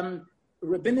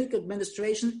rabbinic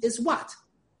administration is what?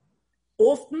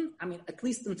 often, at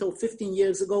least until 15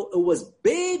 years ago, it was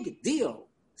big deal.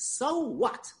 So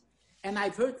what? And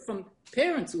I've heard from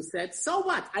parents who said, so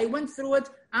what? I went through it.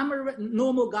 I'm a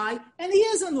normal guy. And he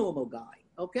is a normal guy.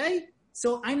 Okay?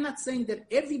 So I'm not saying that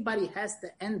everybody has to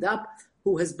end up,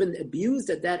 who has been abused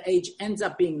at that age, ends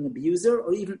up being an abuser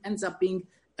or even ends up being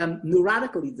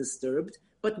neurotically disturbed.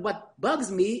 But what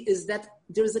bugs me is that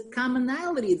there's a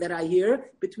commonality that I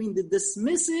hear between the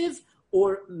dismissive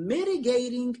or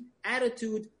mitigating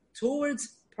attitude towards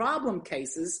problem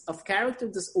cases of character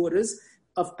disorders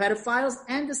of pedophiles,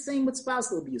 and the same with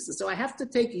spousal abuses. So I have to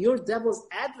take your devil's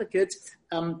advocate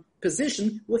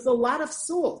position with a lot of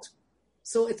salt.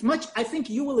 So it's much, I think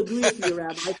you will agree with me,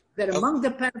 Rabbi, that among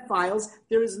the pedophiles,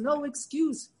 there is no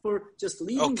excuse for just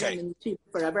leaving them in yeshiva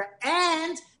forever.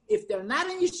 And if they're not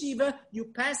in yeshiva, you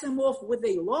pass them off with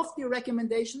a lofty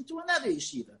recommendation to another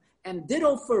yeshiva. And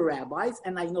ditto for rabbis,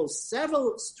 and I know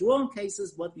several strong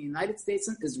cases, both in the United States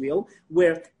and Israel,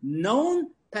 where known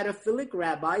pedophilic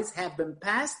rabbis have been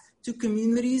passed to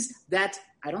communities that,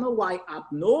 I don't know why,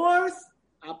 up north,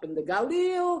 up in the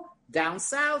Galil, down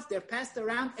south, they're passed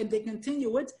around and they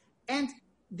continue it. And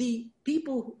the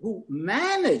people who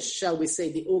manage, shall we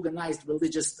say, the organized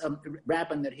religious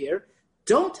rabbinate here,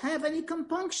 don't have any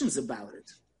compunctions about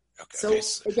it.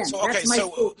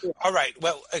 All right.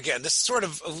 Well, again, this sort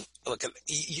of, look,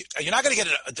 you're not going to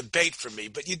get a debate from me,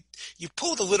 but you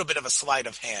pulled a little bit of a sleight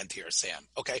of hand here, Sam.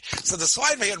 Okay. So the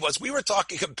sleight of hand was, we were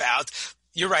talking about,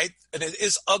 you're right, and it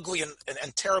is ugly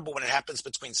and terrible when it happens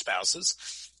between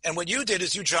spouses. And what you did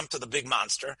is you jumped to the big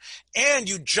monster, and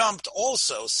you jumped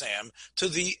also, Sam, to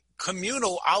the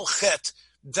communal al-chet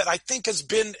that I think has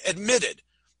been admitted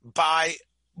by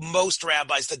most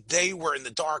rabbis that they were in the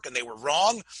dark and they were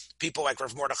wrong. People like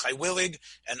Rav Mordechai Willig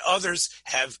and others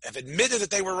have admitted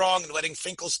that they were wrong, and letting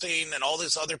Finkelstein and all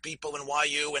these other people in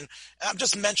YU, and I'm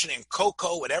just mentioning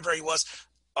Coco, whatever he was,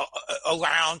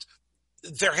 around.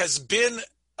 There has been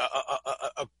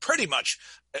a pretty much,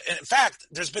 in fact,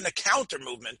 there's been a counter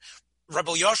movement.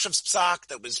 Rebbe Yoshev's psak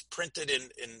that was printed in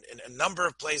a number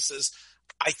of places,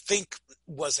 I think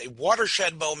was a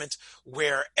watershed moment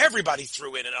where everybody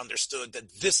threw in and understood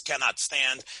that this cannot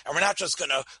stand, and we're not just going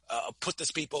to put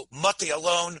this people. Mati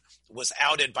alone was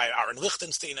outed by Aaron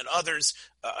Lichtenstein and others,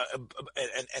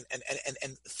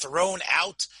 and thrown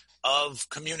out of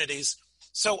communities.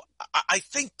 So I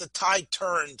think the tide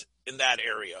turned in that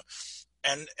area.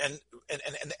 And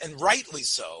rightly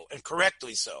so, and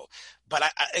correctly so. But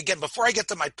again, before I get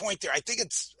to my point there, I think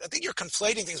you're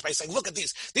conflating things by saying, look at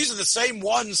these are the same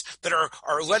ones that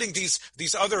are letting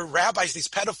these other rabbis, these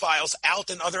pedophiles, out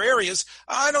in other areas.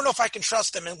 I don't know if I can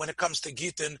trust them when it comes to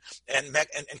Gittin and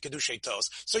Kedushei Tos.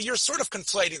 So you're sort of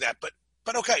conflating that,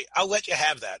 but okay, I'll let you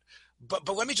have that. But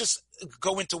let me just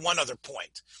go into one other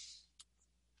point.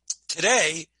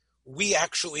 Today, we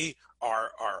actually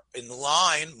are in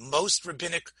line, most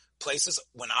rabbinic places,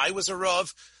 when I was a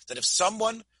Rav, that if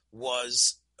someone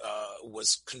was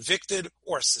convicted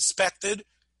or suspected,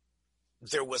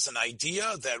 there was an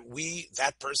idea that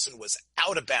that person was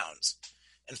out of bounds.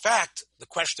 In fact, the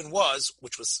question was,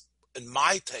 which was in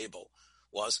my table,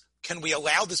 was, can we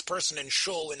allow this person in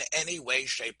shul in any way,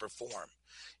 shape, or form?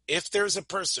 If there's a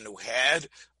person who had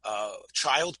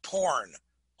child porn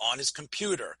on his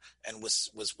computer and was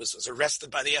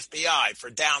arrested by the FBI for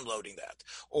downloading that,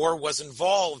 or was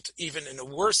involved even in a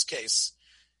worse case,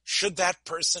 should that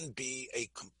person be a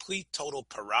complete, total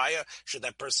pariah? Should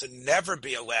that person never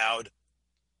be allowed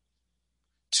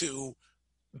to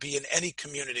be in any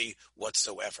community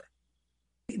whatsoever?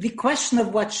 The question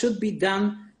of what should be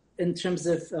done in terms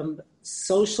of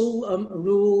social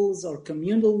rules or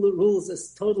communal rules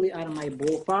is totally out of my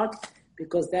ballpark,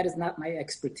 because that is not my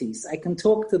expertise. I can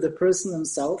talk to the person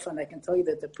himself, and I can tell you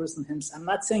that the person himself, I'm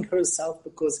not saying herself,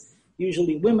 because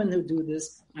usually women who do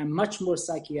this are much more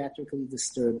psychiatrically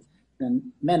disturbed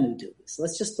than men who do this.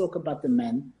 Let's just talk about the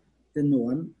men, the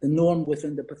norm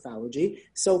within the pathology.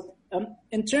 So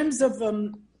in terms of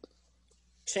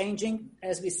changing,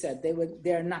 as we said,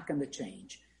 they're not going to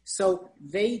change. So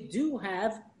they do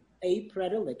have a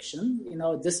predilection,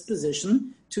 a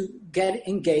disposition to get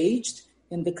engaged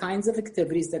in the kinds of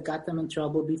activities that got them in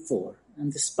trouble before.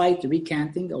 And despite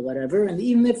recanting or whatever, and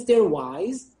even if they're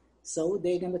wise, so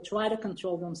they're going to try to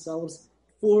control themselves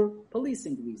for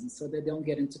policing reasons so they don't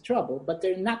get into trouble. But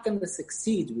they're not going to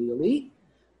succeed, really.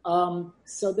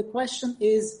 So the question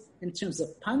is, in terms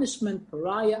of punishment,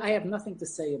 pariah, I have nothing to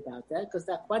say about that, because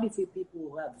there are quite a few people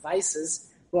who have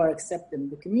vices who are accepted in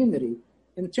the community.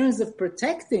 In terms of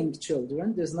protecting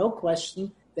children, there's no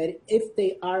question that if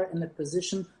they are in a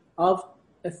position of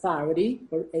authority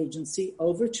or agency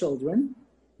over children,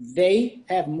 they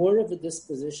have more of a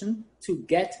disposition to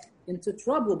get into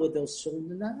trouble with those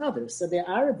children than others. So they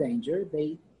are a danger.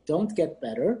 They don't get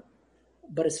better.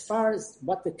 But as far as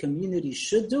what the community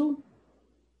should do,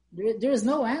 there is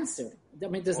no answer. I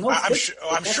mean, there's no.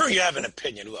 I'm sure you have an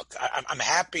opinion. Look, I'm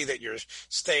happy that you're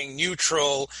staying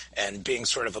neutral and being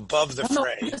sort of above the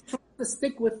fray. I'm just trying to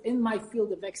stick within my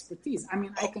field of expertise. I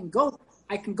mean, I can go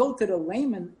to the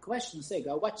layman question and say,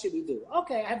 what should we do?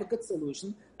 Okay, I have a good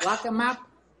solution. Lock them up,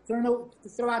 throw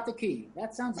out the key.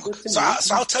 That sounds good to me.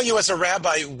 So I'll tell you as a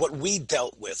rabbi what we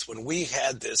dealt with when we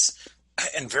had this.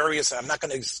 And various, I'm not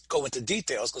going to go into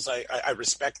details because I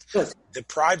respect the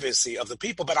privacy of the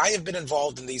people, but I have been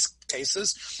involved in these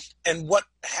cases. And what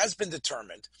has been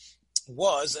determined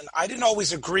was, and I didn't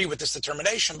always agree with this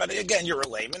determination, but again, you're a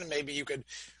layman and maybe you could,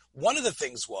 one of the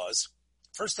things was,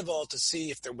 first of all, to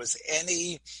see if there was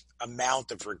any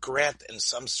amount of regret and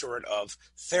some sort of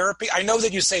therapy. I know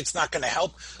that you say it's not going to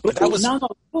help, but that was... No,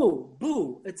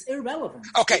 boo. It's irrelevant.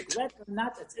 Okay. Regret or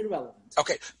not, it's irrelevant.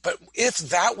 Okay, but if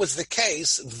that was the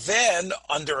case, then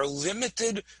under a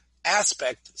limited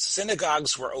aspect,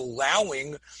 synagogues were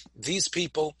allowing these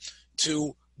people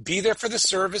to be there for the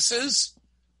services,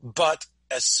 but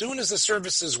as soon as the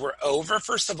services were over,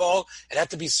 first of all, it had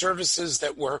to be services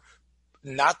that were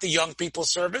not the young people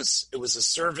service. It was a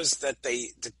service that they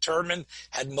determined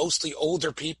had mostly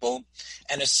older people.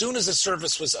 And as soon as the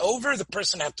service was over, the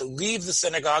person had to leave the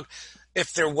synagogue.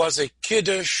 If there was a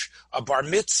kiddush, a bar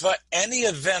mitzvah, any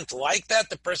event like that,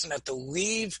 the person had to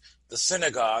leave the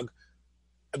synagogue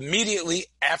immediately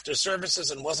after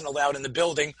services and wasn't allowed in the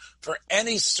building for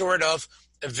any sort of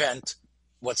event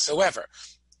whatsoever.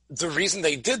 The reason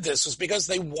they did this was because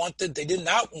they did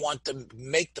not want to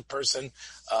make the person,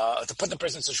 to put the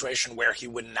person in a situation where he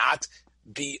would not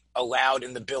be allowed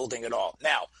in the building at all.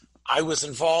 Now, I was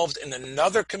involved in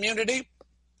another community,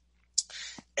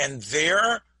 and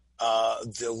there,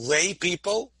 the lay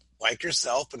people, like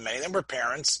yourself, and many of them were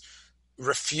parents,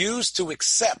 refused to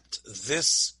accept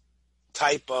this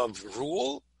type of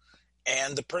rule,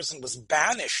 and the person was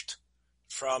banished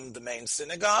from the main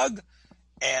synagogue.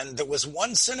 And there was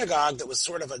one synagogue that was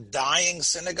sort of a dying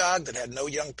synagogue that had no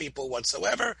young people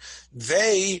whatsoever.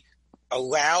 They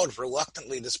allowed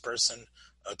reluctantly this person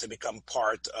to become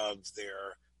part of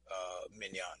their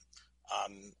minyan.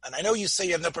 And I know you say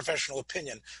you have no professional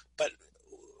opinion, but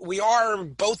we are,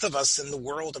 both of us, in the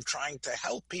world of trying to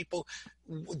help people.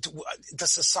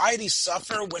 Does society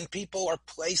suffer when people are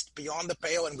placed beyond the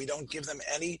pale and we don't give them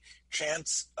any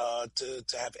chance to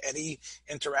have any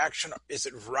interaction? Is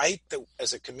it right that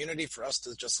as a community for us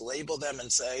to just label them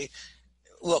and say,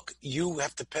 look, you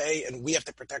have to pay and we have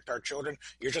to protect our children,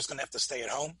 you're just going to have to stay at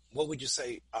home? What would you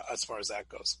say as far as that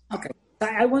goes? Okay.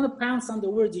 I want to pounce on the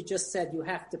word you just said, you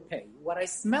have to pay. What I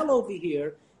smell over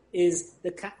here is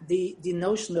the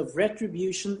notion of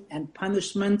retribution and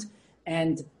punishment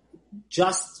and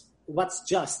what's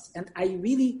just. And I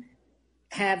really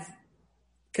have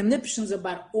conniptions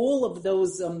about all of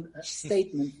those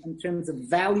statements in terms of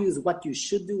values, what you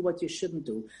should do, what you shouldn't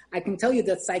do. I can tell you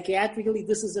that psychiatrically,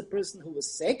 this is a person who is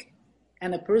sick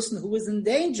and a person who is in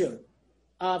danger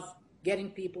of getting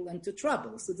people into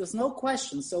trouble. So there's no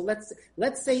question. So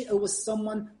let's say it was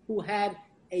someone who had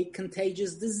a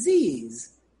contagious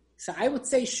disease. So I would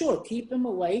say, sure, keep him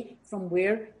away from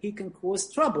where he can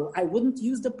cause trouble. I wouldn't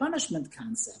use the punishment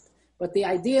concept. But the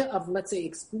idea of, let's say,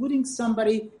 excluding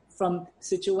somebody from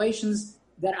situations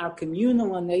that are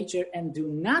communal in nature and do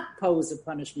not pose a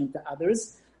punishment to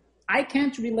others, I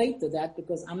can't relate to that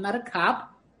because I'm not a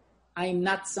cop. I'm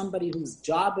not somebody whose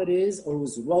job it is or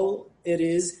whose role it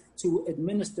is to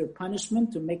administer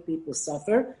punishment to make people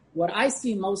suffer. What I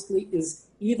see mostly is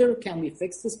either can we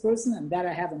fix this person, and that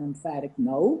I have an emphatic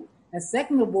no. And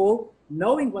second of all,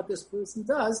 knowing what this person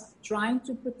does, trying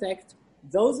to protect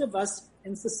those of us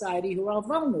in society who are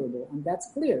vulnerable. And that's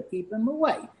clear. Keep him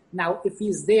away. Now, if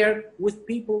he's there with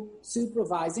people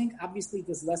supervising, obviously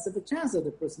there's less of a chance of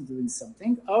the person doing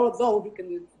something, although he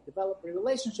can develop a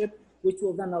relationship which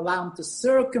will then allow him to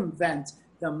circumvent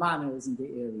the manners in the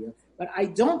area. But I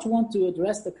don't want to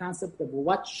address the concept of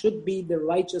what should be the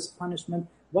righteous punishment,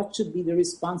 what should be the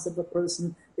response of a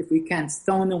person. If we can't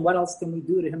stone him, what else can we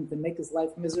do to him to make his life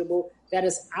miserable? That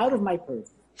is out of my purview.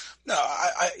 No,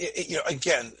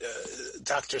 again,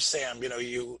 Dr. Sam,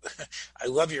 I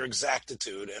love your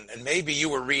exactitude, and maybe you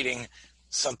were reading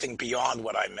something beyond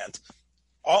what I meant.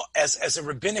 As a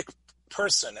rabbinic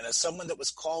person and as someone that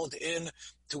was called in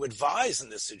to advise in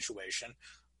this situation,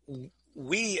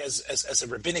 we as a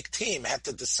rabbinic team had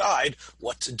to decide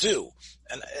what to do.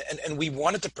 And we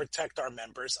wanted to protect our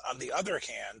members. On the other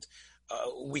hand,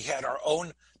 we had our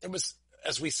own, there was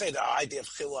as we say, the idea of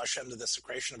Chil Hashem, the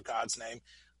desecration of God's name,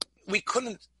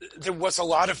 there was a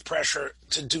lot of pressure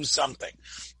to do something.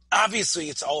 Obviously,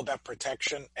 it's all about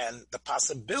protection and the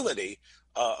possibility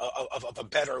of a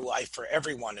better life for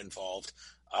everyone involved.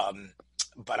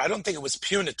 But I don't think it was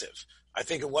punitive. I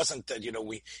think it wasn't that,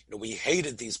 we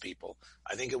hated these people.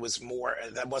 I think it was more,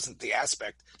 that wasn't the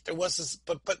aspect. There was this,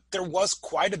 but there was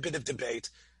quite a bit of debate.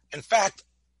 In fact,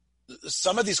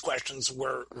 some of these questions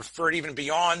were referred even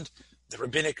beyond the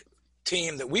rabbinic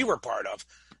team that we were part of.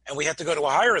 And we had to go to a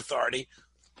higher authority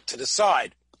to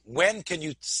decide, when can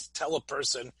you tell a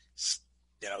person,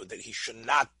 that he should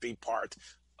not be part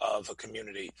of a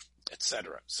community,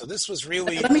 etc. So this was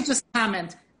really... Let me just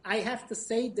comment. I have to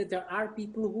say that there are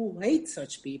people who hate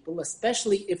such people,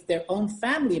 especially if their own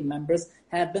family members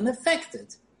have been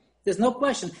affected. There's no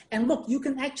question. And look, you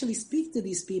can actually speak to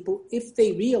these people if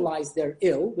they realize they're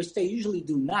ill, which they usually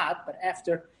do not, but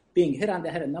after being hit on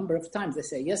the head a number of times, they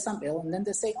say, yes, I'm ill, and then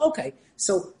they say, okay,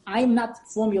 so I'm not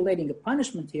formulating a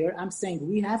punishment here. I'm saying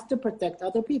we have to protect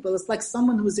other people. It's like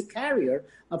someone who is a carrier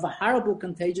of a horrible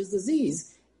contagious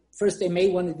disease. First, they may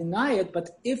want to deny it,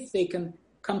 but if they can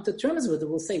come to terms with it,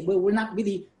 we'll say, well, we're not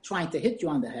really trying to hit you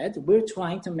on the head. We're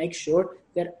trying to make sure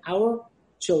that our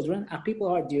children, our people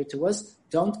who are dear to us,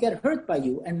 don't get hurt by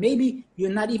you. And maybe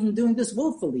you're not even doing this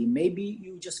willfully. Maybe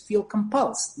you just feel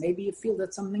compulsed. Maybe you feel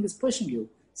that something is pushing you.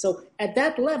 So at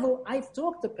that level, I've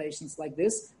talked to patients like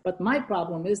this, but my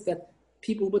problem is that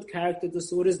people with character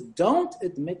disorders don't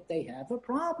admit they have a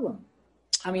problem.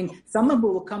 I mean, some of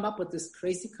them will come up with this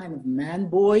crazy kind of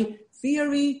man-boy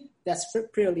theory that's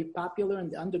fairly popular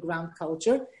in the underground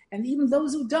culture. And even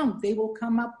those who don't, they will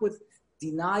come up with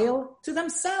denial to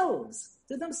themselves.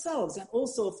 And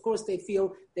also, of course, they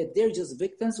feel that they're just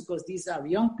victims because these are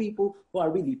young people who are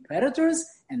really predators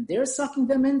and they're sucking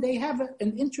them in. They have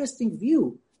an interesting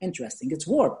view. It's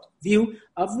warped view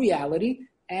of reality.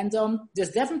 And there's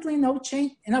definitely no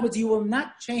change. In other words, you will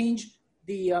not change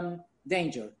the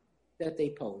danger that they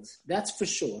pose. That's for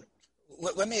sure.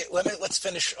 Let's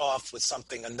finish off with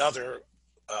something, another.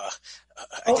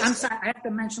 I'm sorry. I have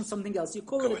to mention something else. You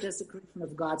call it a desecration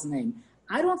of God's name.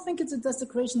 I don't think it's a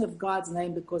desecration of God's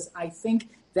name because I think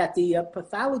that the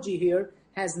pathology here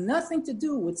has nothing to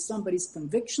do with somebody's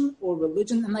conviction or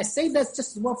religion. And I say that's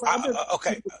just as well for other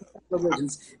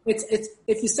religions. It's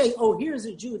if you say, oh, here's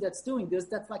a Jew that's doing this,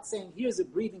 that's like saying, here's a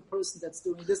breathing person that's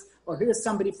doing this, or here's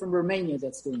somebody from Romania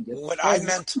that's doing this. What I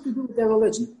meant to do with their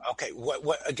religion. Okay,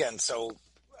 what again? So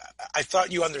I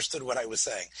thought you understood what I was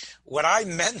saying. What I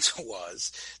meant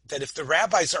was that if the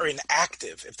rabbis are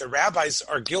inactive, if the rabbis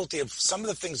are guilty of some of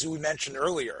the things we mentioned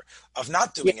earlier, of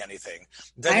not doing anything,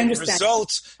 then it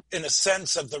results in a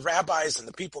sense of the rabbis and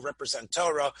the people represent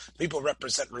Torah, people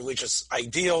represent religious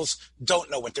ideals, don't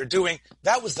know what they're doing.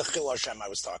 That was the Chil Hashem I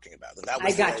was talking about. And that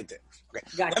was the idea. Okay.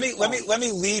 Let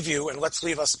me leave you, and let's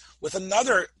leave us with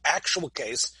another actual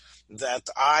case that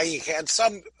I had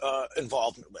some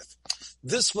involvement with.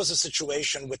 This was a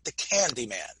situation with the candy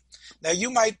man. Now,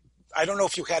 I don't know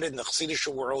if you had it in the Chassidish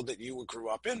world that you grew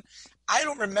up in. I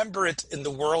don't remember it in the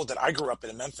world that I grew up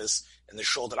in Memphis, in the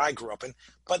shul that I grew up in.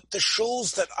 But the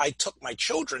shuls that I took my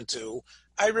children to,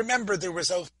 I remember there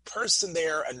was a person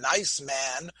there, a nice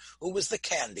man, who was the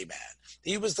candy man.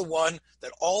 He was the one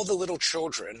that all the little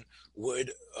children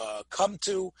would come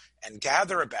to and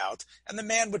gather about, and the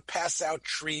man would pass out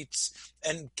treats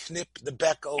and knip the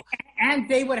beckel. And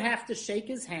they would have to shake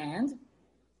his hand.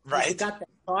 Right. You got that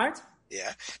part?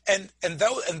 Yeah. And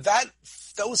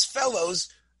those fellows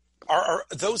are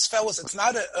those fellows, it's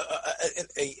not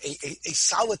a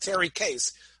solitary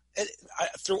case.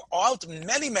 Throughout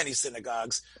many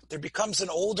synagogues, there becomes an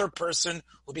older person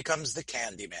who becomes the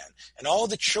candy man. And all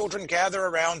the children gather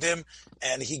around him,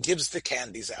 and he gives the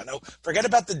candies out. Now, forget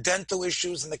about the dental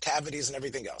issues and the cavities and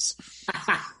everything else.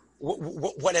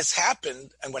 What has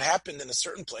happened, and what happened in a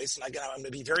certain place, and again, I'm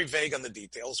going to be very vague on the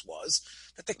details, was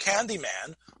that the candy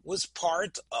man was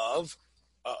part of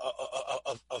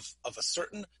a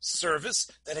certain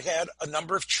service that had a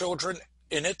number of children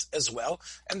in it as well,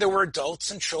 and there were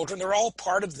adults and children. They're all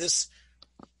part of this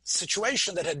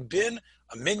situation that had been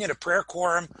a minyan, a prayer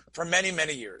quorum for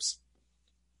many years.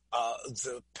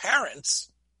 The parents,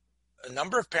 a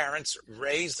number of parents,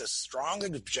 raised a strong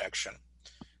objection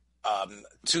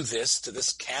to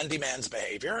this Candyman's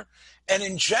behavior, and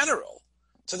in general,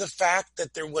 to the fact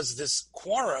that there was this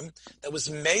quorum that was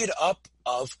made up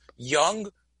of young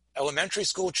elementary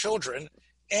school children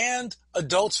and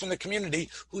adults from the community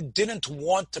who didn't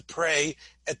want to pray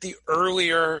at the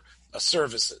earlier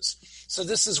services. So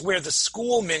this is where the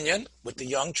school minyan with the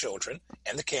young children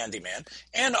and the Candyman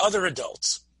and other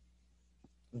adults,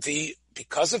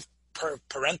 because of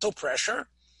parental pressure,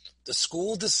 the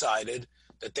school decided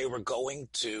that they were going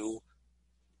to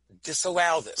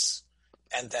disallow this,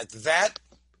 and that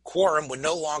quorum would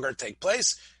no longer take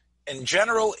place. In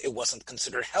general, it wasn't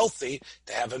considered healthy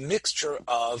to have a mixture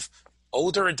of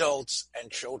older adults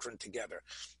and children together.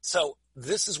 So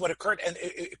this is what occurred, and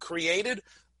it created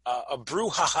a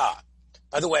brouhaha.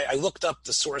 By the way, I looked up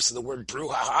the source of the word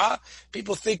brouhaha.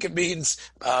 People think it means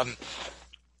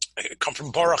it come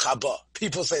from Baruch haba.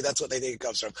 People say that's what they think it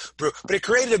comes from. But it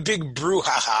created a big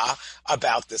brouhaha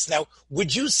about this. Now,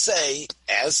 would you say,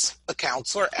 as a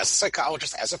counselor, as a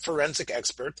psychologist, as a forensic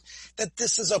expert, that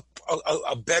this is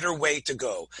a better way to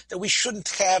go? That we shouldn't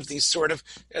have these sort of,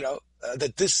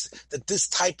 that this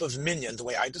type of minion, the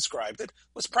way I described it,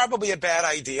 was probably a bad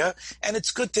idea, and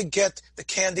it's good to get the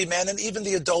candy men and even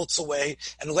the adults away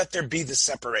and let there be the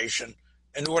separation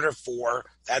in order for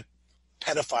that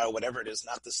pedophile, whatever it is,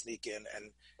 not to sneak in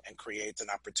and create an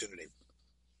opportunity.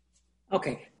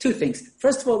 Okay, two things.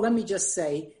 First of all, let me just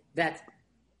say that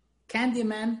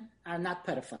Candymen are not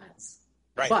pedophiles.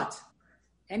 Right. But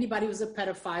anybody who's a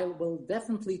pedophile will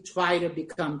definitely try to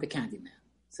become the Candyman.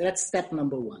 So that's step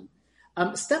number one.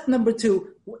 Step number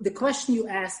two, the question you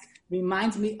ask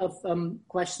reminds me of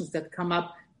questions that come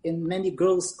up in many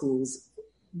girls' schools,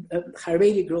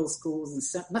 Haredi girls'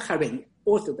 schools, and not Haredi,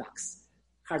 Orthodox.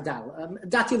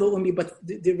 Dati Lo'umi, but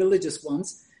the religious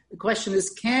ones. The question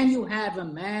is, can you have a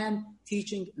man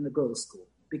teaching in a girls' school?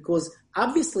 Because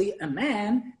obviously a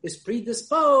man is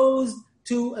predisposed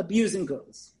to abusing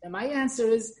girls. And my answer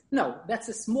is, no, that's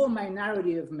a small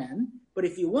minority of men. But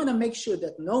if you want to make sure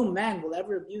that no man will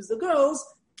ever abuse the girls,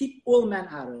 keep all men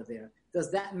out of there.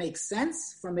 Does that make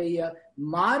sense? From a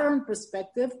modern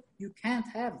perspective, you can't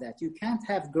have that. You can't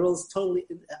have girls totally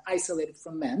isolated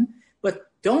from men.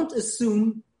 But don't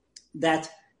assume that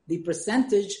the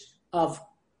percentage of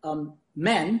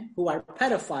men who are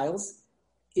pedophiles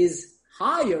is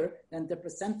higher than the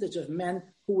percentage of men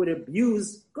who would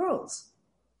abuse girls.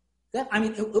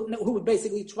 Who would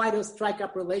basically try to strike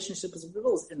up relationships with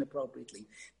girls inappropriately.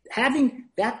 Having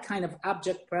that kind of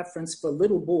object preference for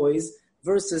little boys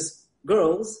versus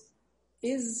girls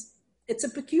it's a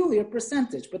peculiar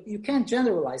percentage, but you can't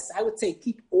generalize. I would say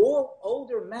keep all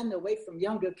older men away from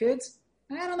younger kids.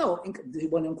 I don't know. Do you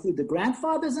want to include the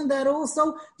grandfathers in that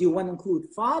also? Do you want to include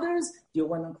fathers? Do you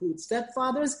want to include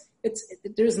stepfathers?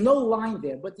 There's no line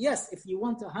there. But yes, if you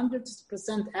want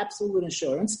 100% absolute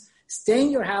insurance, stay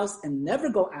in your house and never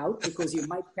go out because you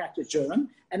might catch a germ.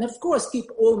 And of course, keep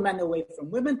all men away from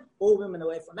women, all women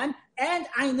away from men. And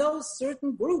I know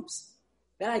certain groups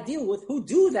that I deal with who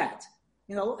do that.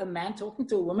 A man talking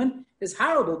to a woman is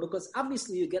horrible because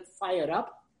obviously you get fired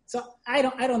up. So I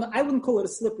don't know. I wouldn't call it a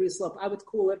slippery slope. I would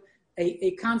call it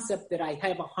a concept that I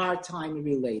have a hard time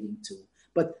relating to.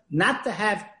 But not to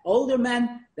have older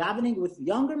men davening with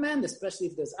younger men, especially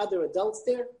if there's other adults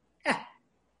there,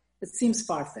 it seems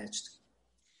far-fetched.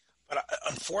 But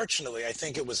unfortunately, I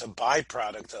think it was a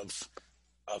byproduct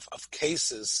of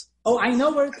cases. Oh, I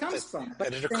know where it comes from.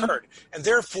 But it occurred. And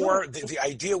therefore, sure. the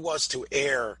idea was to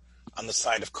err on the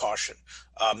side of caution.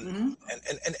 And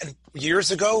years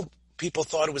ago, people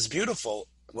thought it was beautiful.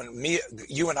 When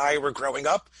you and I were growing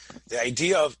up, the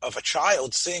idea of a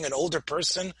child seeing an older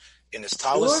person in his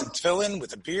tallis and tefillin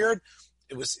with a beard,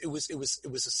 it was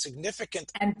a significant.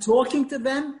 And talking to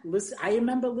them, I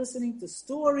remember listening to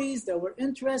stories that were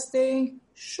interesting.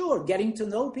 Sure, getting to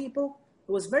know people,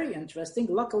 it was very interesting.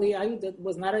 Luckily, I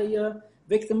was not a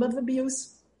victim of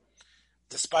abuse.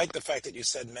 Despite the fact that you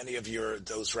said many of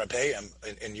those rabbeim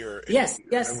in your... Yes,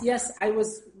 I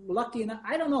was lucky enough.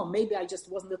 I don't know, maybe I just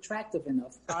wasn't attractive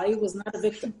enough. I was not a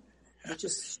victim, which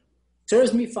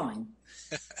serves me fine.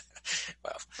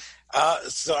 Well,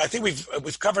 so I think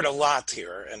we've covered a lot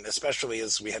here, and especially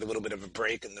as we had a little bit of a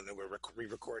break and then we're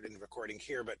recording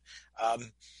here. But,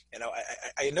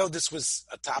 I know this was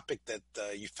a topic that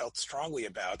you felt strongly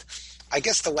about. I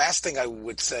guess the last thing I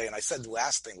would say, and I said the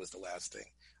last thing was the last thing,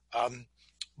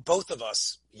 both of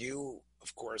us, you,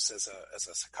 of course, as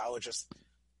a psychologist,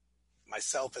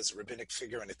 myself as a rabbinic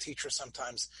figure and a teacher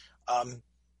sometimes,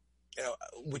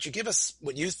 would you give us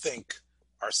what you think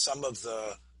are some of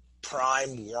the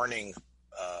prime warning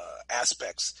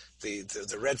aspects,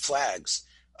 the red flags,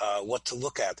 what to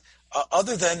look at,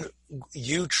 other than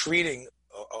you treating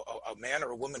a man or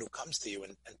a woman who comes to you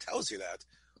and tells you that?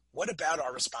 What about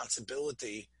our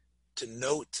responsibility to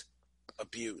note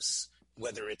abuse?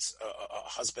 Whether it's a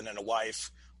husband and a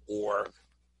wife or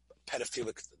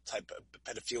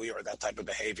pedophilia or that type of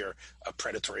behavior,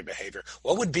 predatory behavior.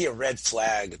 What would be a red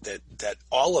flag that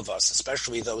all of us,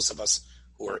 especially those of us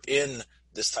who are in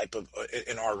this type of,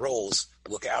 in our roles,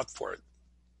 look out for it?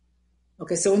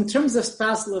 Okay, so in terms of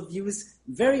spousal abuse,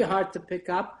 very hard to pick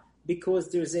up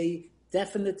because there's a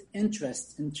definite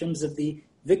interest in terms of the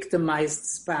victimized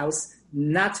spouse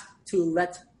not to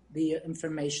let the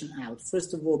information out.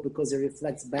 First of all, because it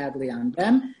reflects badly on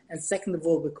them, and second of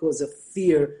all, because of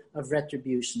fear of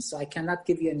retribution. So I cannot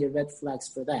give you any red flags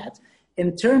for that.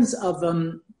 In terms of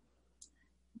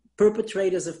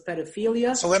perpetrators of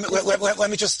pedophilia... So let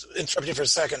me just interrupt you for a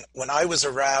second. When I was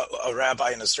a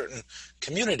rabbi in a certain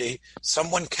community,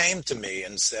 someone came to me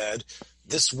and said,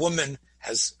 this woman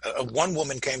one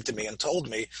woman came to me and told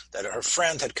me that her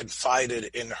friend had confided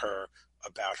in her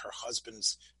about her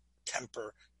husband's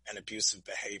temper and abusive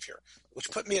behavior, which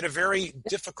put me at a very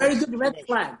difficult... Very good red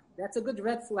flag. That's a good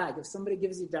red flag. If somebody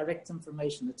gives you direct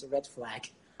information, it's a red flag.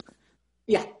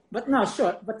 Yeah, but no,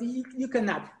 sure. But you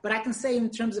cannot. But I can say in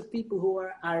terms of people who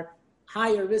are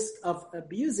higher risk of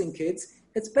abusing kids,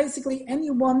 it's basically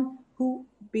anyone who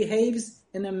behaves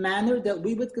in a manner that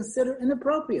we would consider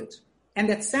inappropriate. And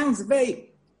that sounds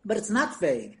vague, but it's not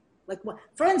vague. Like,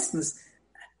 for instance,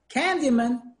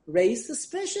 Candyman raised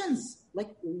suspicions. Like,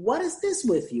 what is this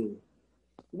with you?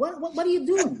 What are you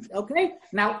doing? Okay?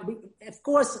 Now, of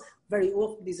course, very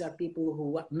often these are people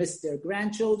who miss their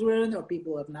grandchildren or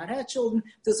people who have not had children.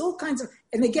 There's all kinds of...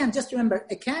 And again, just remember,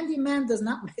 a Candyman does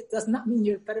not mean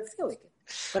you're pedophilic.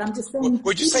 But I'm just saying...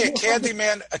 Would you say a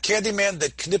Candyman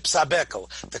that knips a beckel,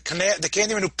 the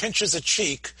Candyman who pinches a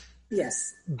cheek...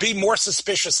 Yes. Be more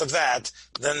suspicious of that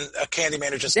than a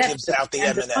Candyman who just gives out the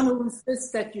M&M. And the one who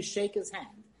insists that you shake his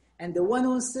hand. And the one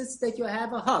who insists that you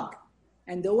have a hug.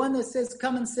 And the one who says,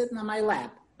 come and sit on my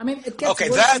lap. I mean, it gets okay,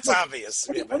 that's obvious.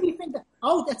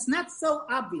 That's not so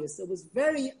obvious. It was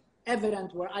very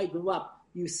evident where I grew up.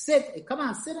 You sit, come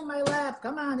on, sit on my lap.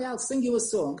 Come on, I'll sing you a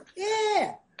song.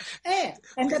 Yeah.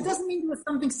 And that doesn't mean there's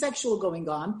something sexual going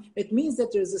on. It means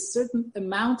that there's a certain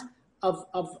amount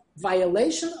of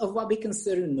violation of what we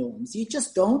consider norms. You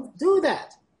just don't do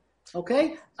that,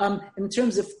 okay? In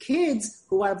terms of kids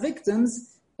who are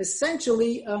victims,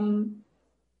 essentially,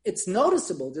 it's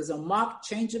noticeable. There's a marked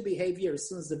change of behavior as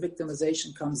soon as the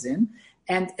victimization comes in,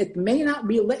 and it may not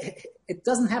relate. It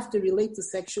doesn't have to relate to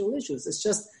sexual issues. It's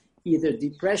just either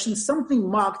depression, something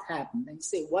marked happened, and you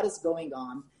say, what is going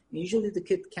on? And usually the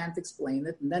kid can't explain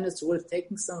it, and then it's worth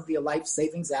taking some of your life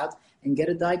savings out and get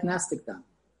a diagnostic done.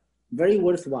 Very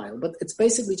worthwhile. But it's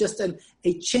basically just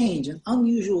a change, an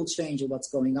unusual change of what's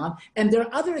going on. And there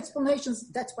are other explanations.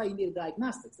 That's why you need a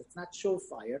diagnostics. It's not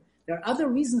surefire. There are other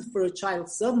reasons for a child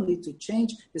suddenly to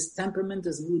change his temperament,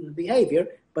 his mood, and behavior,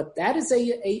 but that is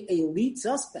a lead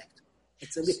suspect.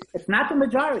 It's not the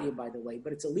majority, by the way,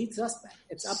 but it's a lead suspect.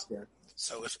 It's up there.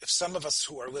 So if some of us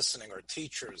who are listening are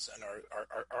teachers and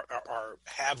are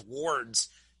have wards,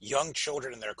 young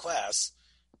children in their class,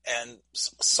 and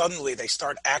suddenly they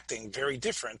start acting very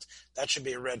different, that should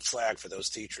be a red flag for those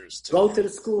teachers. Go to the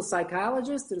school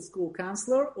psychologist, to the school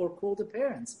counselor, or call the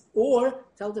parents. Or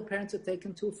tell the parents to take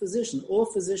them to a physician. All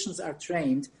physicians are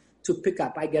trained to pick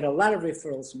up. I get a lot of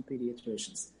referrals from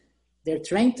pediatricians. They're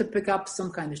trained to pick up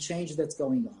some kind of change that's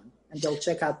going on. And they'll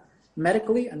check out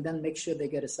medically and then make sure they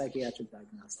get a psychiatric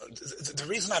diagnosis. The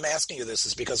reason I'm asking you this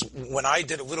is because when I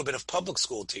did a little bit of public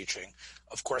school teaching,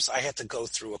 of course, I had to go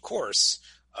through a course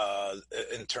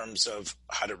in terms of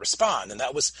how to respond. And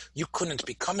that was, you couldn't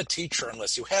become a teacher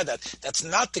unless you had that. That's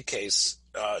not the case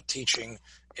teaching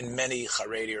in many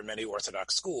Haredi or many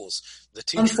Orthodox schools. The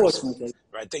teachers, unfortunately,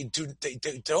 right? They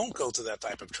don't go to that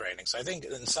type of training. So I think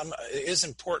it is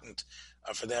important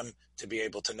for them to be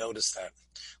able to notice that.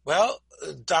 Well,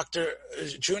 Dr.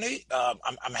 Juni,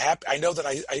 I'm happy. I know that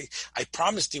I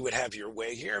promised you would have your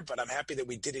way here, but I'm happy that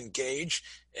we did engage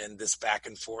in this back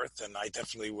and forth. And I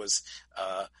definitely was,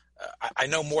 I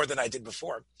know more than I did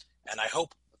before. And I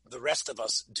hope the rest of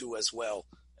us do as well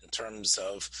in terms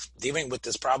of dealing with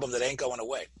this problem that ain't going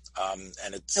away.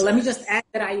 And it's. Let me just add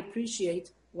that I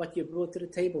appreciate what you brought to the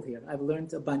table here. I've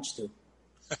learned a bunch too.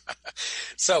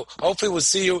 So hopefully we'll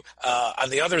see you on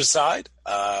the other side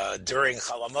during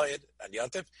Chol HaMoed and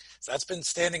Yontif. So that's been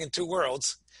Standing in Two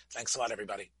Worlds. Thanks a lot,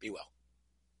 everybody. Be well.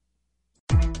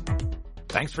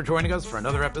 Thanks for joining us for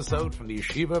another episode from the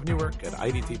Yeshiva of Newark at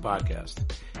IDT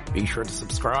Podcast. Be sure to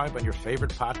subscribe on your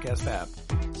favorite podcast app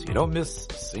so you don't miss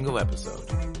a single episode.